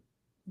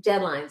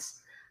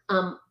 deadlines.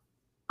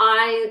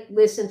 I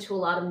listen to a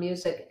lot of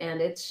music, and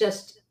it's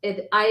just,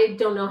 I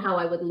don't know how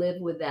I would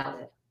live without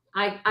it.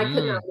 I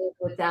could not live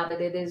without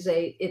it.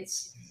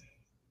 It's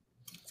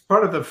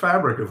part of the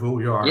fabric of who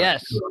we are.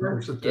 Yes.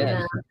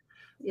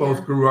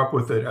 Both grew up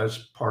with it as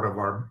part of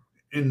our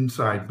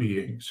inside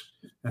beings.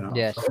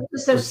 Yes.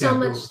 So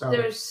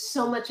there's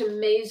so much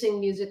amazing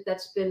music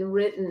that's been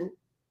written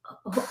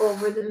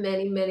over the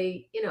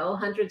many,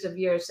 hundreds of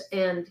years.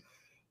 And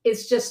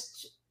it's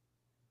just,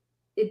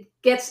 it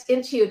gets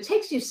into you, it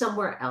takes you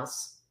somewhere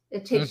else.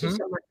 It takes you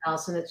somewhere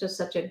else. And it's just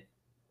such an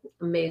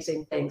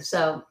amazing thing.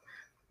 So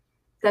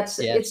it's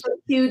a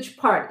huge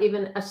part,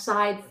 even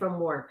aside from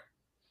work.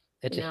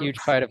 It's a huge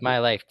part of my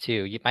life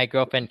too. My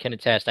girlfriend can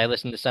attest. I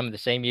listen to some of the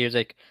same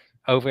music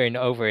over and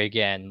over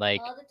again.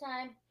 Like all the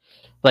time.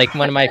 Like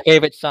one of my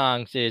favorite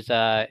songs is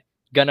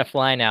Gonna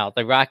Fly Now,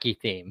 the Rocky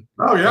theme.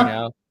 Oh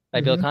yeah. By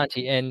Bill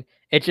Conti. And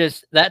it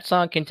just, that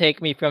song can take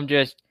me from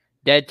just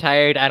dead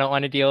tired, I don't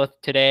want to deal with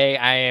today,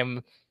 I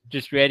am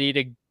just ready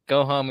to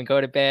go home and go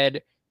to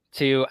bed,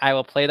 to I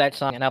will play that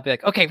song and I'll be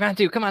like, okay, round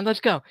 2, come on, let's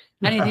go.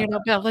 I didn't hear no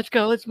bell, let's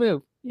go, let's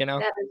move.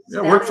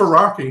 Work for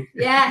Rocky.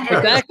 Yeah,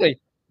 exactly.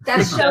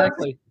 That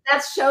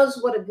shows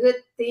what a good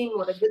theme,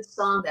 what a good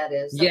song that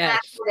is. The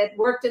fact that it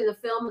worked in the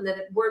film and that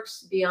it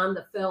works beyond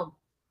the film.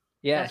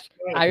 Yes,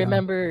 I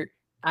remember.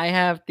 I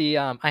have the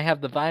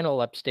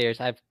vinyl upstairs.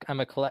 I'm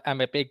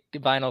a big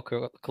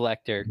vinyl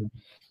collector,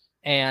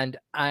 and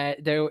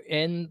there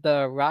in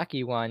the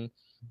Rocky one,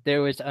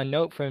 there was a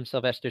note from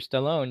Sylvester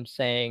Stallone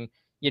saying,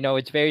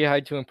 it's very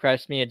hard to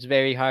impress me. It's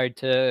very hard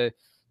to,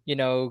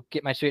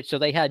 get my switch. So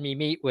they had me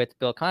meet with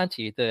Bill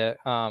Conti, the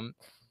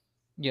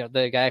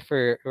the guy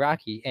for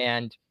Rocky,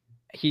 and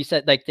he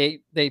said like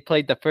they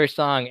played the first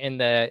song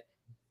and the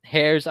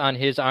hairs on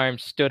his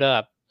arms stood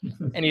up,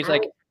 and he's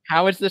like,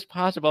 how is this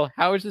possible?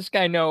 How does this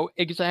guy know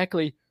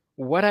exactly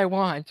what I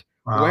want,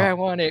 where I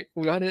want it,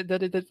 what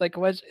it like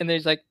was? And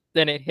there's like,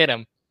 then it hit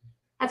him.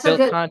 That's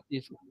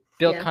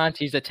Bill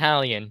Conti's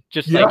Italian,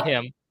 just like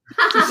him.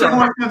 It's a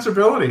similar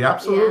sensibility,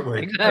 absolutely.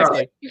 Yeah.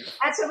 Exactly.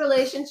 That's a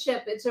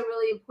relationship. It's a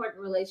really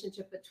important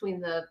relationship between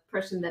the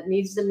person that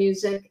needs the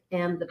music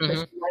and the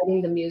person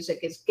writing the music.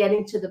 It's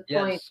getting to the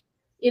point,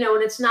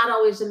 and it's not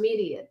always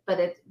immediate, but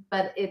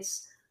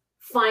it's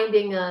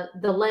finding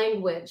the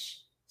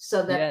language.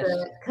 So that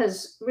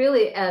because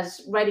really,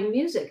 as writing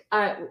music,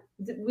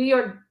 we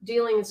are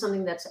dealing with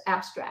something that's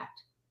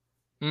abstract.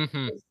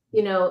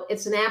 You know,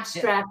 it's an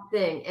abstract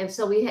thing, and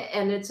so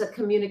and it's a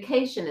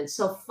communication, and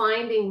so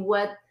finding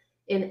what,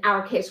 in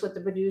our case, what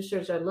the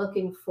producers are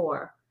looking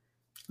for,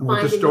 And what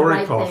the finding the story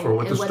right calls thing, for,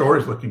 what the and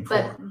story's looking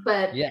but for.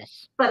 but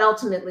Yes. but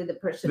ultimately the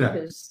person Yeah.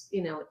 who's,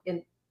 you know,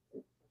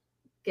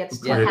 gets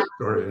to Created have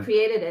the story, yeah.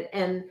 created it,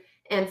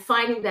 and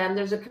finding them,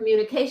 there's a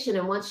communication,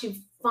 and once you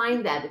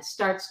find that, it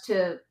starts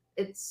to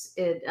it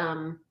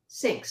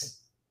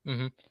sinks.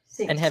 Mhm.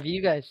 Sinks. And have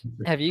you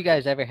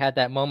guys ever had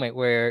that moment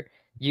where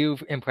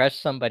you've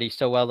impressed somebody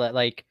so well that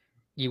like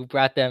you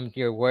brought them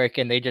your work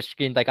and they just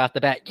screamed like off the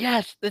bat,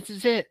 "Yes, this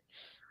is it."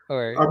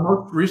 Or Our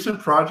most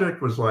recent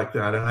project was like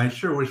that, and I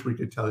sure wish we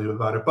could tell you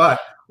about it, but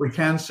we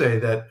can say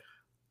that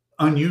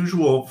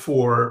unusual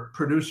for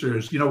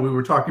producers, you know, we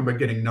were talking about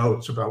getting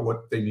notes about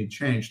what they need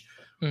changed.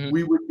 Mhm.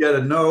 We would get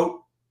a note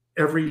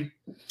every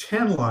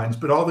 10 lines,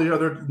 but all the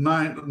other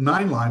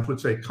nine lines would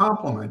say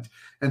compliment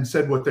and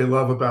said what they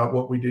love about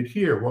what we did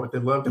here, what they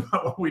loved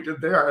about what we did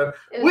there.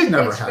 And we've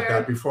never had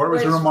that before. It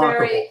was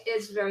remarkable.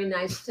 It's very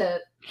nice to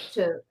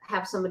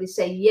have somebody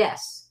say,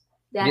 yes,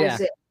 that Yeah.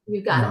 is it.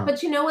 You got Yeah. it.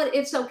 But you know what?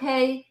 It's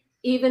okay,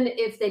 even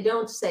if they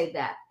don't say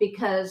that,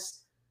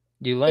 because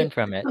you learn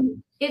from it.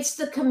 it's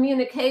the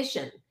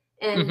communication.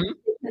 And Mhm.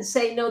 you can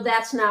say, no,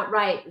 that's not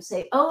right. And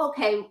say, oh,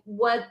 okay,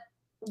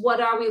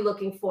 what are we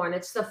looking for? And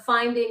it's the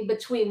finding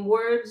between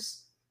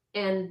words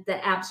and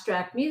the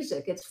abstract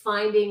music. It's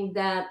finding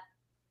that.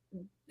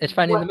 It's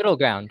finding the middle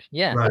ground.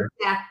 Yeah. Right.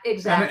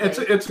 Exactly. And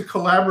it's a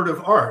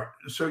collaborative art.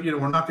 So, you know,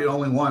 we're not the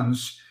only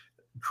ones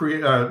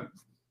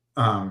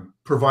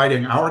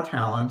providing our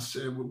talents.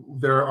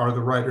 There are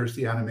the writers,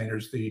 the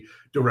animators, the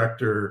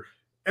director,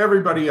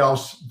 everybody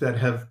else that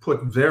have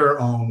put their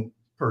own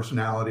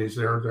personalities,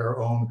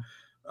 their own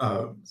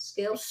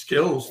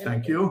skills.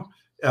 Thank you.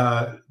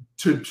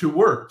 To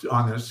work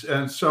on this.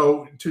 And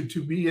so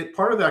to be a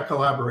part of that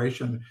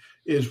collaboration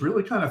is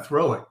really kind of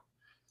thrilling.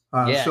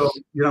 Yes. So,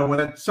 you know,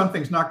 when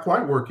something's not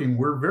quite working,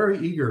 we're very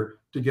eager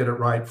to get it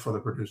right for the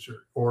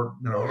producer or,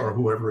 you know, or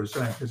whoever is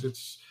saying,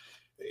 because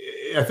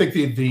I think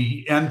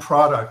the end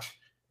product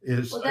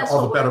is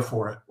all the better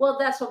for it. Well,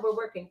 that's what we're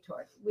working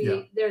toward.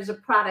 There's a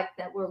product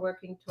that we're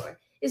working toward.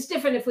 It's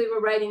different if we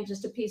were writing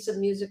just a piece of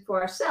music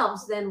for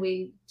ourselves, then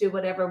we do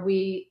whatever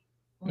we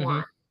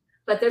want.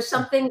 But there's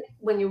something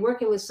when you're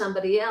working with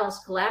somebody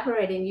else,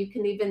 collaborating, you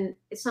can even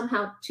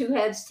somehow 2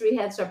 heads, 3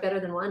 heads are better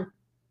than 1.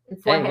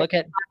 And 4 heads,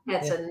 5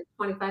 heads, and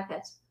 25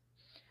 heads.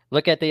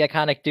 Look at the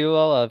iconic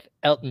duo of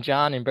Elton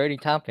John and Bernie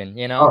Taupin,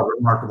 you know? Oh,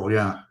 remarkable,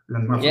 yeah.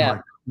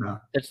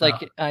 It's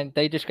like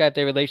they describe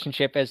their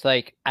relationship as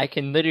like, I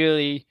can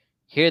literally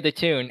hear the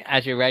tune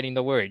as you're writing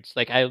the words.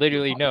 Like, I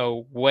literally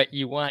know what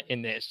you want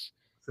in this.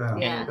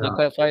 And look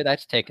how far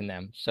that's taken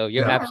them. So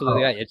you're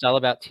absolutely right. It's all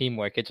about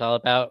teamwork. It's all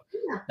about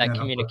that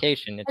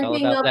communication. It's all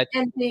about that.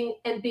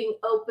 And being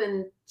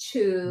open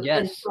to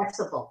and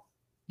flexible.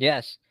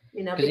 Yes.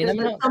 You know, because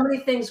there's so many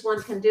things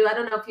one can do. I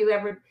don't know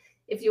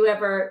if you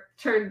ever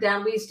turned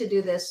down. We used to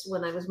do this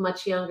when I was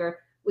much younger.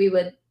 We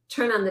would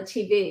turn on the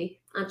TV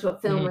onto a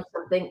film or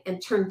something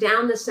and turn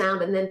down the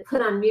sound and then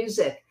put on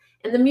music,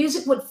 and the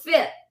music would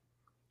fit.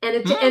 And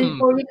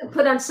or you could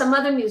put on some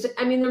other music.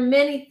 I mean, there are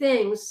many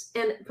things,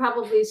 and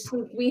probably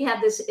we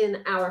have this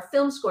in our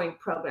film scoring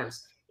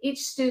programs. Each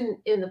student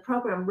in the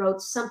program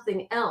wrote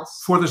something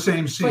else for the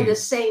same scene.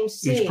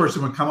 Each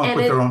person would come up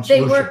with their own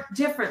solution. They work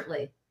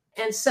differently.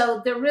 And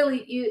so there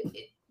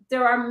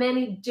are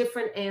many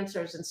different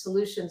answers and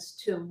solutions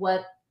to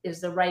what is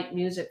the right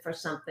music for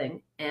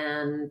something.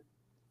 And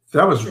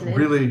that was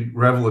really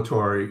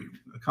revelatory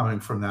coming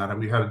from that. And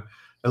we had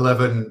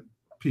 11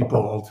 people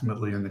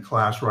ultimately in the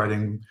class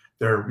writing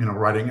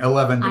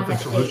 11 different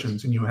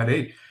solutions, and you had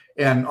 8.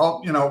 And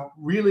all, you know,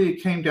 really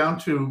it came down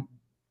to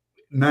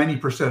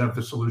 90% of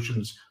the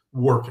solutions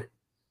working,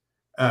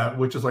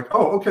 which is like,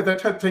 oh, okay,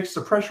 that takes the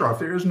pressure off.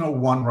 There is no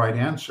one right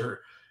answer.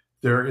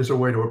 There is a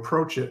way to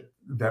approach it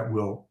that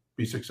will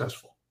be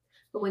successful.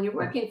 But when you're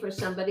working for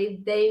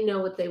somebody, they know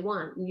what they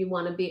want. You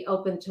want to be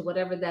open to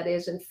whatever that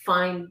is and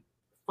find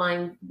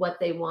what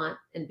they want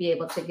and be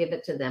able to give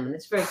it to them. And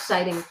it's very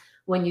exciting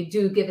when you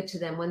do give it to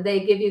them. When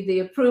they give you the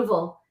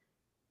approval,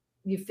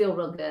 you feel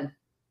real good.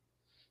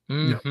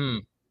 Mm-hmm.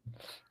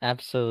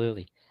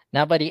 Absolutely.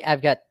 Now, buddy,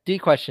 I've got 3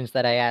 questions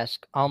that I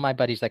ask all my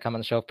buddies that come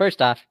on the show.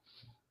 First off,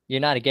 you're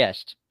not a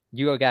guest.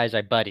 You guys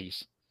are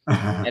buddies.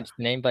 That's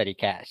the name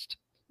BuddyCast.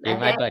 You're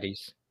my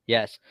buddies.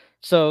 Yes.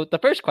 So the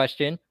first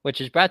question,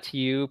 which is brought to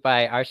you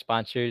by our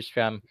sponsors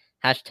from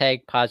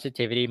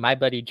 #Positivity, my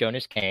buddy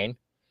Jonas Kane.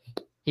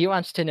 He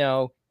wants to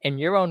know, in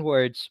your own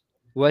words,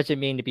 what does it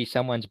mean to be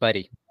someone's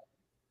buddy?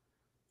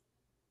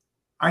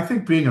 I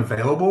think being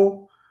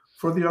available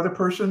for the other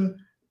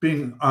person,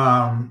 being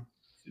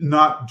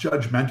not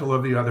judgmental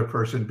of the other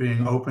person,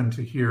 being open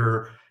to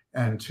hear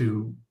and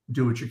to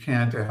do what you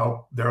can to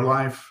help their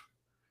life.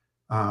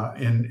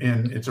 And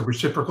it's a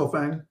reciprocal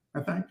thing,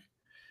 I think.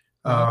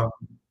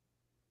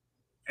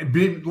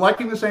 And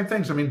liking the same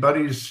things. I mean,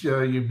 buddies,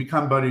 you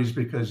become buddies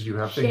because you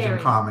have things in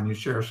common. You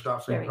share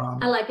stuff in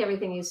common. I like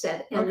everything you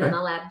said. And then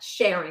I'll add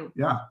sharing.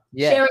 Yeah.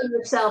 Sharing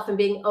yourself and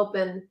being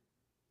open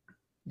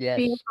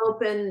being Yes.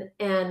 open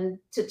and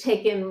to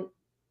take in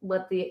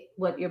what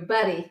your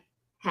buddy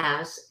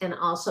has, and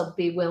also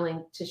be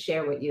willing to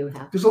share what you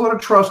have. There's a lot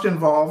of trust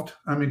involved.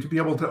 I mean, to be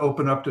able to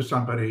open up to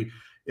somebody,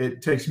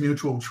 it takes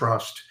mutual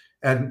trust,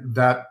 and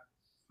that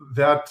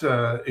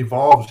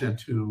evolves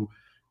into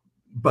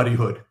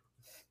buddyhood.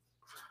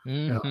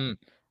 Hmm.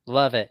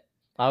 Love it.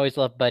 Always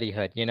love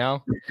buddyhood, you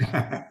know?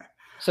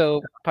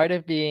 So part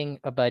of being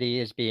a buddy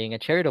is being a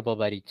charitable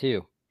buddy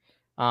too.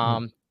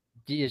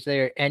 Is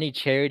there any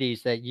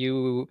charities that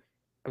you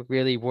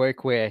really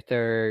work with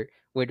or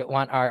would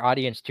want our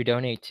audience to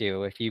donate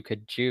to if you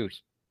could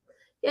choose?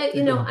 Yeah,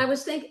 I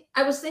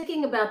was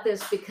thinking about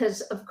this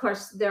because, of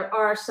course,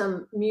 there's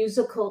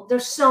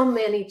so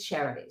many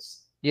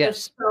charities. Yes.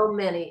 There's so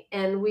many,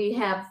 and we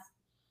have,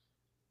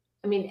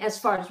 I mean, as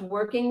far as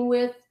working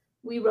with,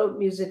 we wrote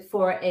music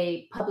for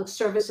a public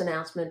service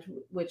announcement,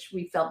 which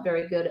we felt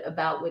very good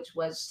about, which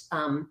was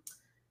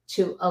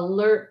to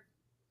alert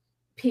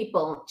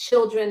people,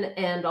 children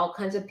and all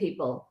kinds of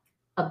people,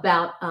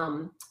 about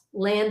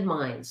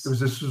landmines.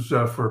 This was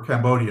for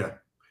Cambodia.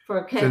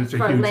 For It's a huge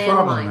problem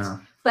landmines.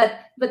 there.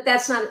 But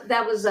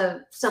that was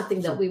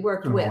something that we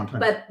worked been a with. long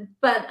time.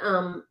 But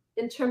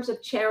in terms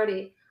of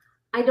charity,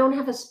 I don't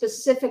have a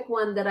specific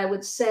one that I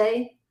would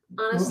say,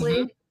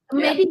 honestly.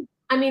 Maybe,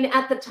 I mean,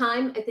 at the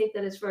time, I think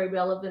that it's very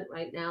relevant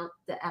right now,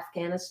 the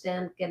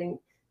Afghanistan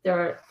there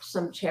are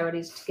some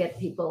charities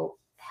to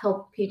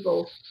help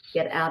people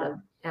get out of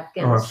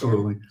Afghanistan. Oh,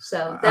 absolutely.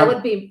 So that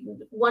would be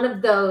one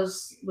of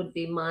those would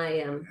be my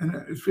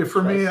And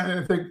for me,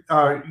 I think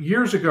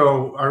years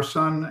ago, our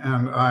son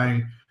and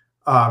I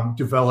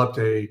developed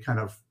a kind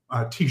of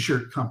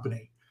T-shirt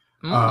company.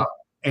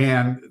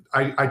 And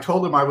I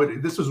told him I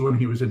would, this was when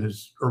he was in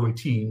his early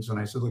teens. And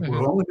I said, look,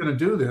 we're only going to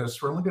do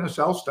this. We're only going to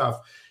sell stuff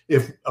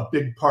if a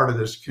big part of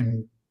this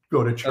can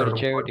go to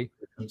charitable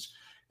organizations.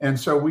 And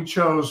so we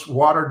chose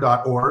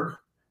water.org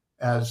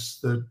as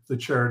the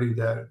charity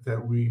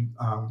that we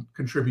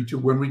contribute to.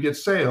 When we get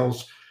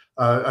sales,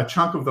 a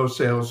chunk of those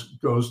sales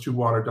goes to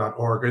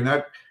water.org. And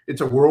that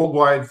it's a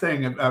worldwide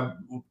thing,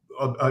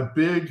 a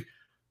big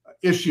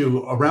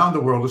issue around the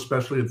world,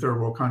 especially in third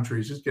world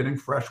countries, is getting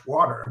fresh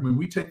water. I mean,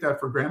 we take that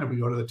for granted. We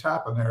go to the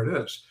tap and there it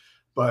is.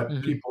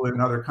 But people in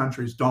other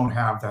countries don't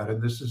have that.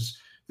 And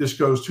this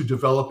goes to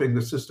developing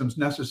the systems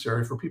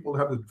necessary for people to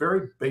have the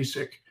very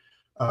basic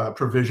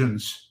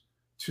provisions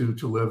to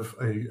live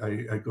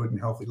a good and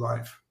healthy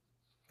life.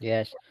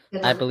 Yes,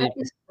 I believe.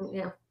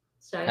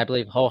 Sorry. I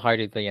believe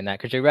wholeheartedly in that,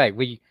 because you're right.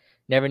 We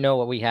never know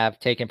what we have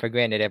taken for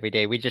granted every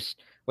day. We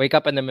just wake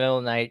up in the middle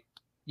of the night,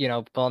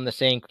 pull in the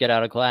sink, get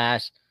out of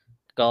class,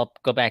 go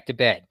back to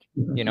bed.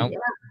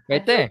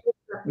 Right there.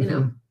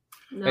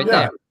 Right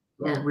there.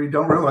 Well, we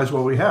don't realize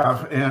what we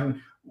have,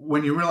 and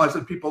when you realize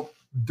that people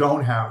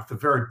don't have the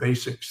very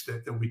basics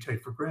that we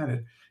take for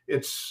granted,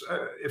 it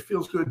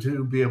feels good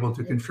to be able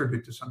to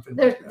contribute to something.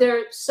 There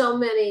are so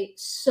many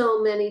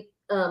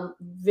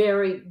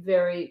very,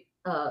 very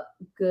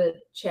good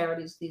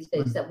charities these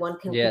days that one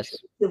can contribute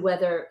to,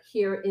 whether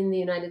here in the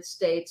United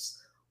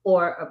States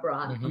or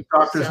abroad.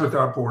 Doctors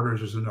Without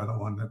Borders is another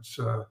one that's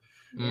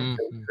in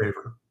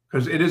favor,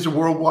 because it is a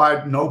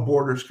worldwide, no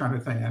borders kind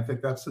of thing. I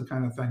think that's the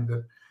kind of thing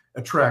that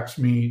attracts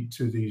me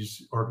to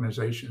these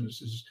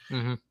organizations. Is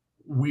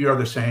we are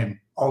the same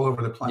all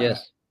over the planet.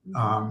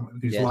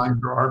 These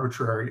lines are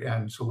arbitrary,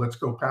 and so let's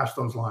go past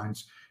those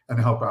lines and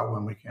help out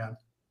when we can.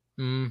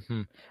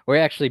 We're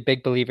actually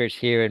big believers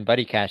here in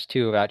BuddyCast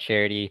too about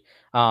charity.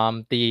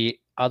 The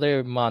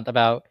other month,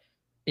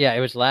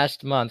 it was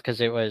last month, because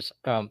it was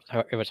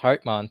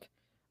Heart Month.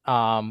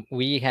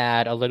 We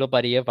had a little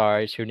buddy of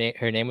ours her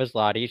name was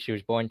Lottie. She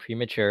was born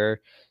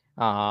premature,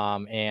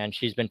 and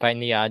she's been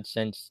fighting the odds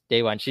since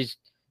day one. She's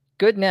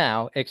good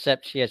now,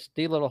 except she has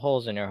 3 little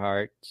holes in her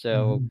heart,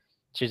 so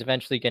she's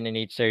eventually going to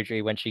need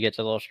surgery when she gets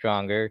a little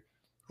stronger.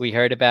 We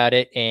heard about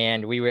it,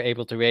 and we were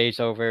able to raise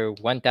over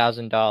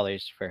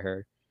 $1,000 for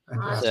her.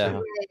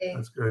 So,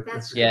 that's good.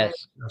 Yes.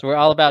 So we're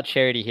all about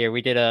charity here.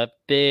 We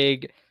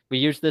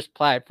used this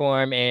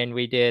platform, and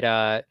we did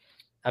a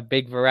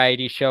big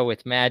variety show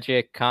with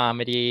magic,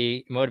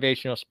 comedy,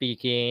 motivational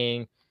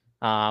speaking.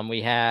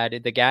 We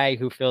had the guy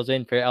who fills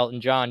in for Elton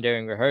John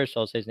during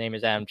rehearsals. His name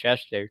is Adam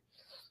Chester.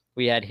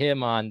 We had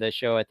him on the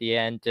show at the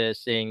end to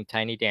sing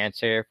Tiny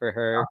Dancer for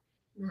her.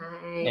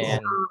 Nice.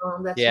 And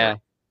nice.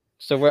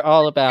 So we're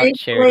all about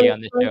charity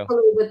on the show.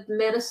 With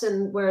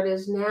medicine where it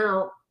is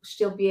now,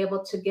 she'll be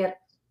able to get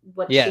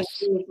what she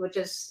needs, which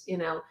is,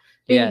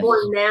 being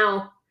born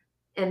now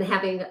and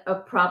having a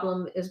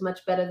problem is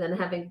much better than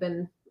having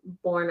been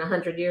born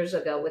 100 years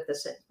ago with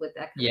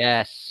that.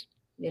 Yes,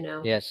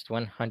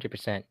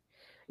 100%.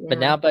 But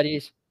now,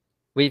 buddies,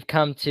 we've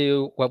come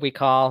to what we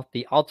call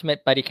the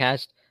ultimate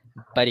BuddyCast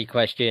buddy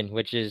question,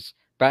 which is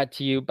brought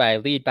to you by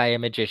Lead by a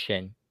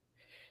Magician,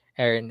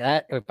 or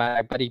by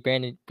our buddy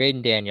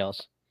Braden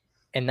Daniels.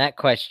 And that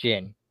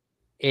question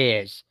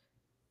is,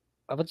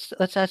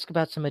 let's ask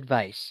about some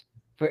advice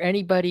for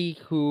anybody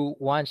who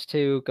wants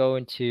to go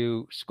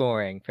into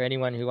scoring, for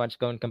anyone who wants to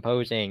go into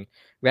composing,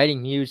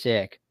 writing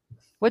music.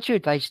 What's your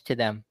advice to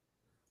them?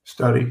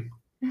 Study.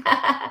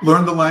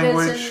 Learn the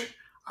language. Listen.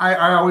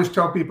 I always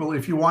tell people,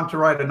 if you want to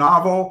write a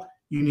novel,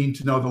 you need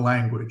to know the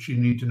language. You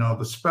need to know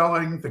the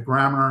spelling, the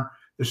grammar,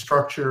 the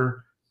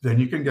structure. Then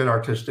you can get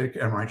artistic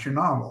and write your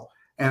novel.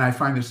 And I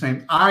find the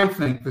same. I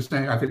think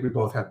we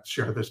both have to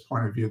share this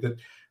point of view that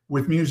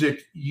with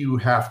music, you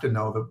have to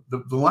know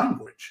the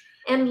language.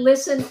 And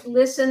listen.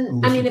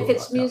 I mean, if to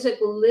it's it, yeah. music,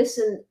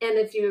 listen. And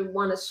if you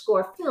want to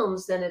score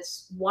films, then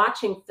it's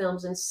watching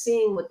films and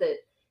seeing what that's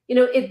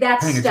Paying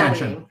studying.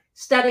 attention.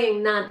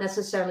 Studying, not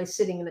necessarily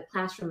sitting in the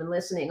classroom and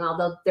listening,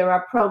 although there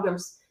are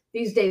programs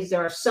these days,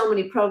 there are so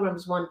many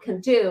programs one can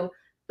do,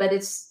 but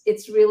it's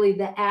really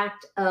the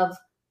act of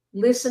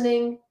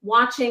listening,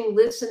 watching,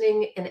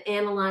 listening, and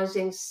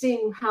analyzing,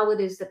 seeing how it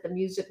is that the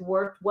music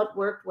worked, what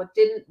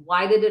didn't,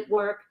 why did it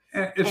work.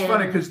 And it's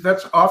funny because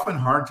that's often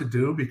hard to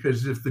do,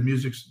 because if the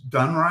music's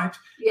done right,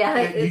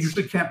 you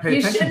usually can't pay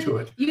attention to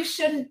it. You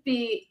shouldn't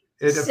be.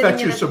 It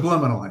affects you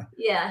subliminally.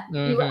 Yeah.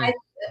 Mm-hmm.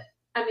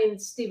 I mean,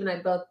 Steve and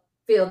I both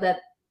feel that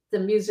the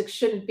music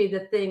shouldn't be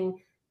the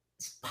thing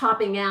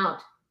popping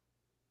out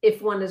if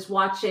one is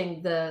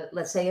watching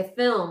let's say a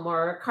film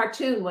or a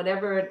cartoon,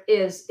 whatever it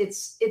is.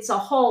 It's a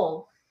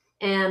whole.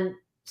 And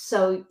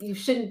so you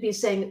shouldn't be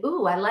saying,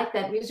 ooh, I like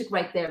that music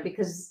right there,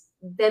 because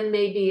then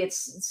maybe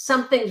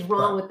something's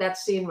wrong with that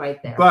scene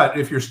right there. But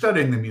if you're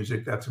studying the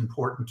music, that's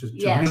important to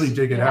really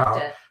dig it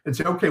out and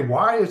say, okay,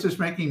 why is this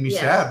making me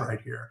sad right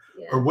here?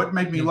 Yeah. Or what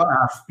made me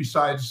laugh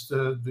besides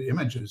the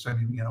images? I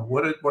mean,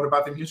 what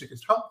about the music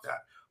has helped that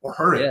or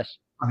hurt it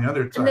on the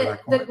other side of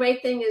that coin? The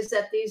great thing is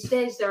that these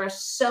days there are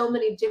so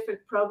many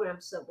different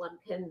programs that one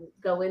can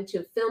go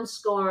into, film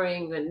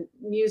scoring and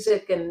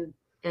music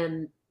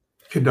and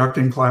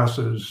conducting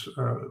classes,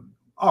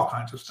 all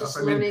kinds of stuff.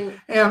 Learning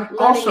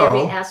also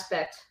every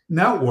aspect.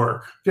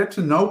 Network, get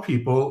to know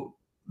people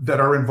that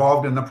are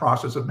involved in the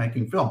process of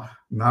making film.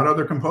 Not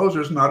other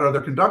composers, not other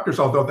conductors,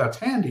 although that's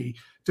handy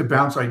to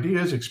bounce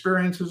ideas,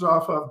 experiences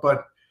off of,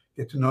 but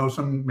get to know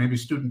some maybe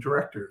student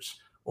directors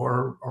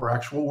or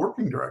actual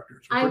working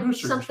directors, or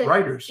producers,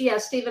 writers. Yeah,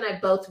 Steve and I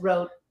both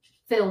wrote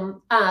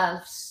film,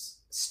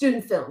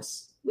 student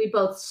films. We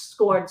both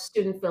scored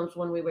student films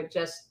when we were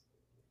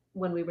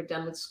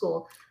done with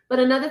school. But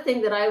another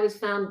thing that I always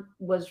found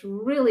was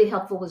really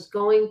helpful was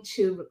going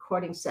to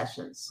recording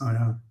sessions. Oh,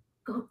 yeah.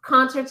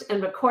 Concerts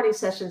and recording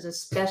sessions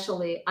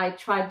especially, I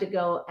tried to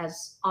go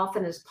as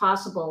often as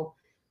possible,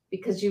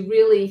 because you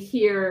really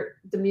hear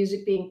the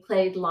music being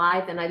played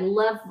live. And I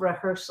love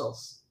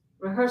rehearsals.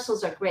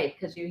 Rehearsals are great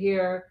because you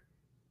hear,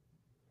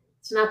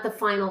 it's not the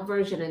final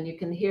version, and you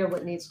can hear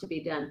what needs to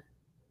be done.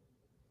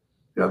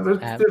 Yeah,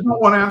 there's no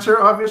one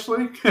answer,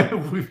 obviously.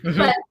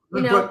 But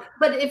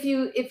if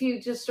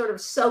you just sort of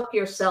soak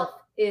yourself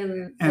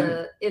in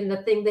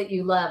the thing that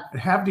you love,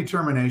 have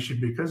determination,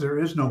 because there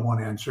is no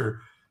one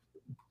answer.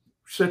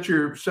 Set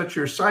your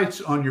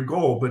sights on your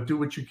goal, but do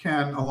what you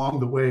can along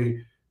the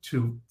way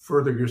to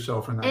further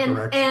yourself in that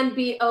direction. And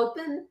be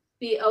open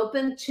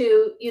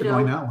to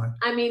going that way.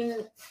 I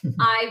mean,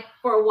 I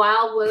for a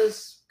while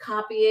was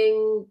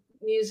copying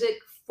music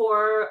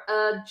for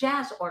a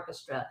jazz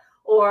orchestra,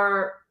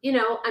 or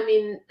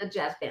a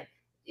jazz band.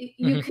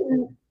 You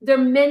can. There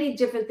are many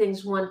different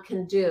things one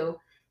can do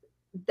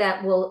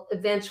that will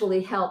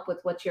eventually help with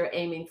what you're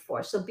aiming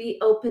for. So be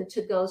open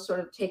to go sort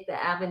of take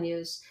the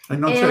avenues.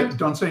 And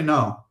don't say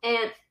no.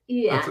 And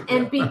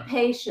be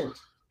patient,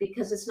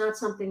 because it's not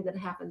something that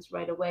happens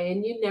right away,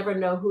 and you never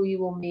know who you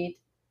will meet.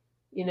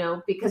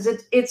 Because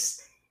it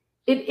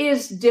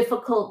is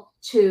difficult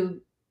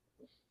to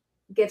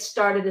get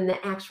started in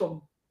the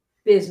actual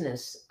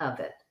business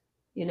of it.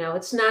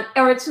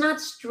 It's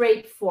not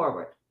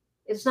straightforward.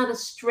 It's not a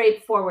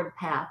straightforward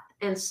path.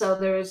 And so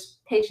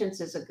patience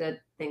is a good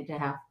thing to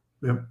have.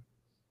 Yep.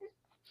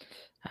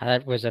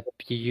 That was a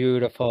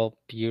beautiful,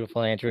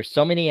 beautiful answer.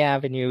 So many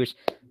avenues,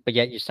 but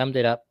yet you summed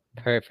it up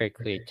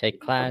perfectly. Take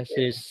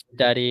classes,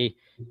 study,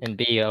 and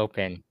be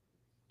open.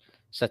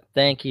 So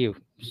thank you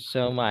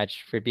so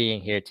much for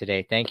being here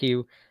today. Thank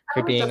you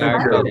for being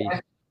our buddy.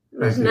 It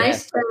was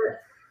nice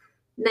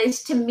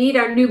to meet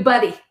our new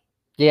buddy.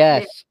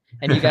 Yes.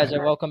 And you guys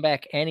are welcome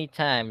back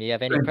anytime. You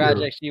have any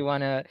projects you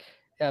want to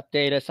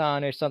update us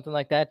on or something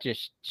like that,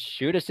 just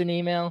shoot us an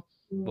email.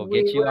 We'll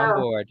get you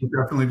on board.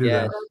 We'll definitely do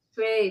that. That's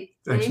great.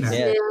 Thanks,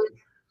 Nick.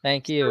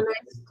 Thank you.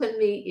 So nice to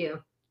meet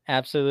you.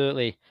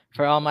 Absolutely.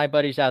 For all my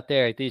buddies out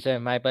there, these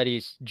are my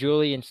buddies,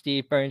 Julie and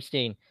Steve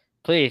Bernstein.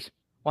 Please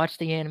watch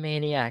the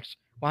Animaniacs.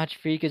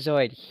 Watch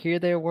Freakazoid. Hear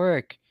their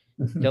work.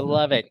 You'll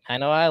love it. I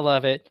know I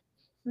love it.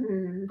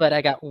 But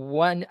I got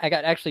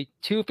actually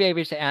two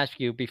favors to ask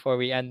you before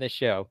we end the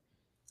show.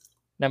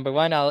 Number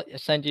one, I'll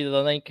send you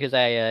the link because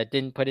I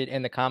didn't put it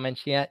in the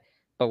comments yet.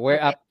 But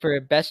we're up for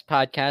Best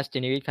Podcast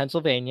in Erie,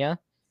 Pennsylvania.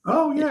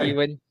 Oh, yeah.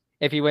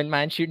 If you wouldn't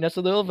mind shooting us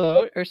a little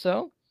vote or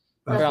so.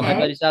 For all my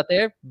buddies out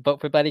there,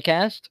 vote for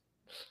BuddyCast.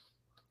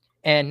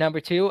 And number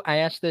two, I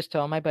asked this to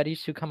all my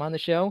buddies who come on the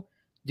show.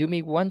 Do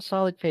me one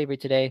solid favor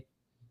today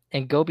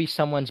and go be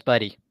someone's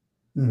buddy.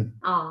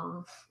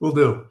 Oh, we'll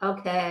do.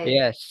 Okay.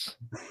 Yes.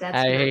 That's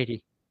nice.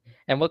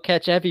 And we'll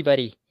catch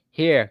everybody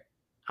here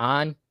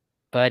on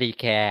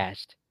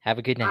BuddyCast. Have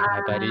a good night,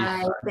 my buddies.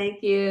 Bye.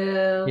 Thank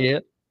you.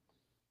 Yep.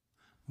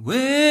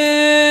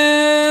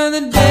 Well, the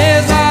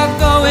days are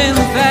going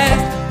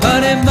fast,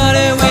 buddy,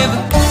 we've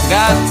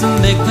got to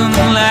make them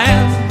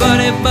last,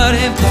 buddy,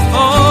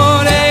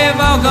 before they've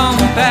all gone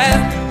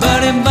past,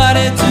 buddy,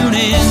 tune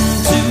in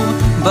to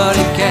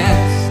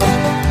BuddyCast.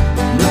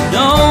 But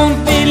don't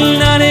be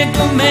nutty,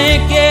 go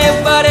make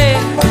it, buddy,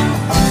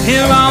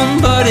 here on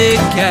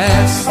BuddyCast.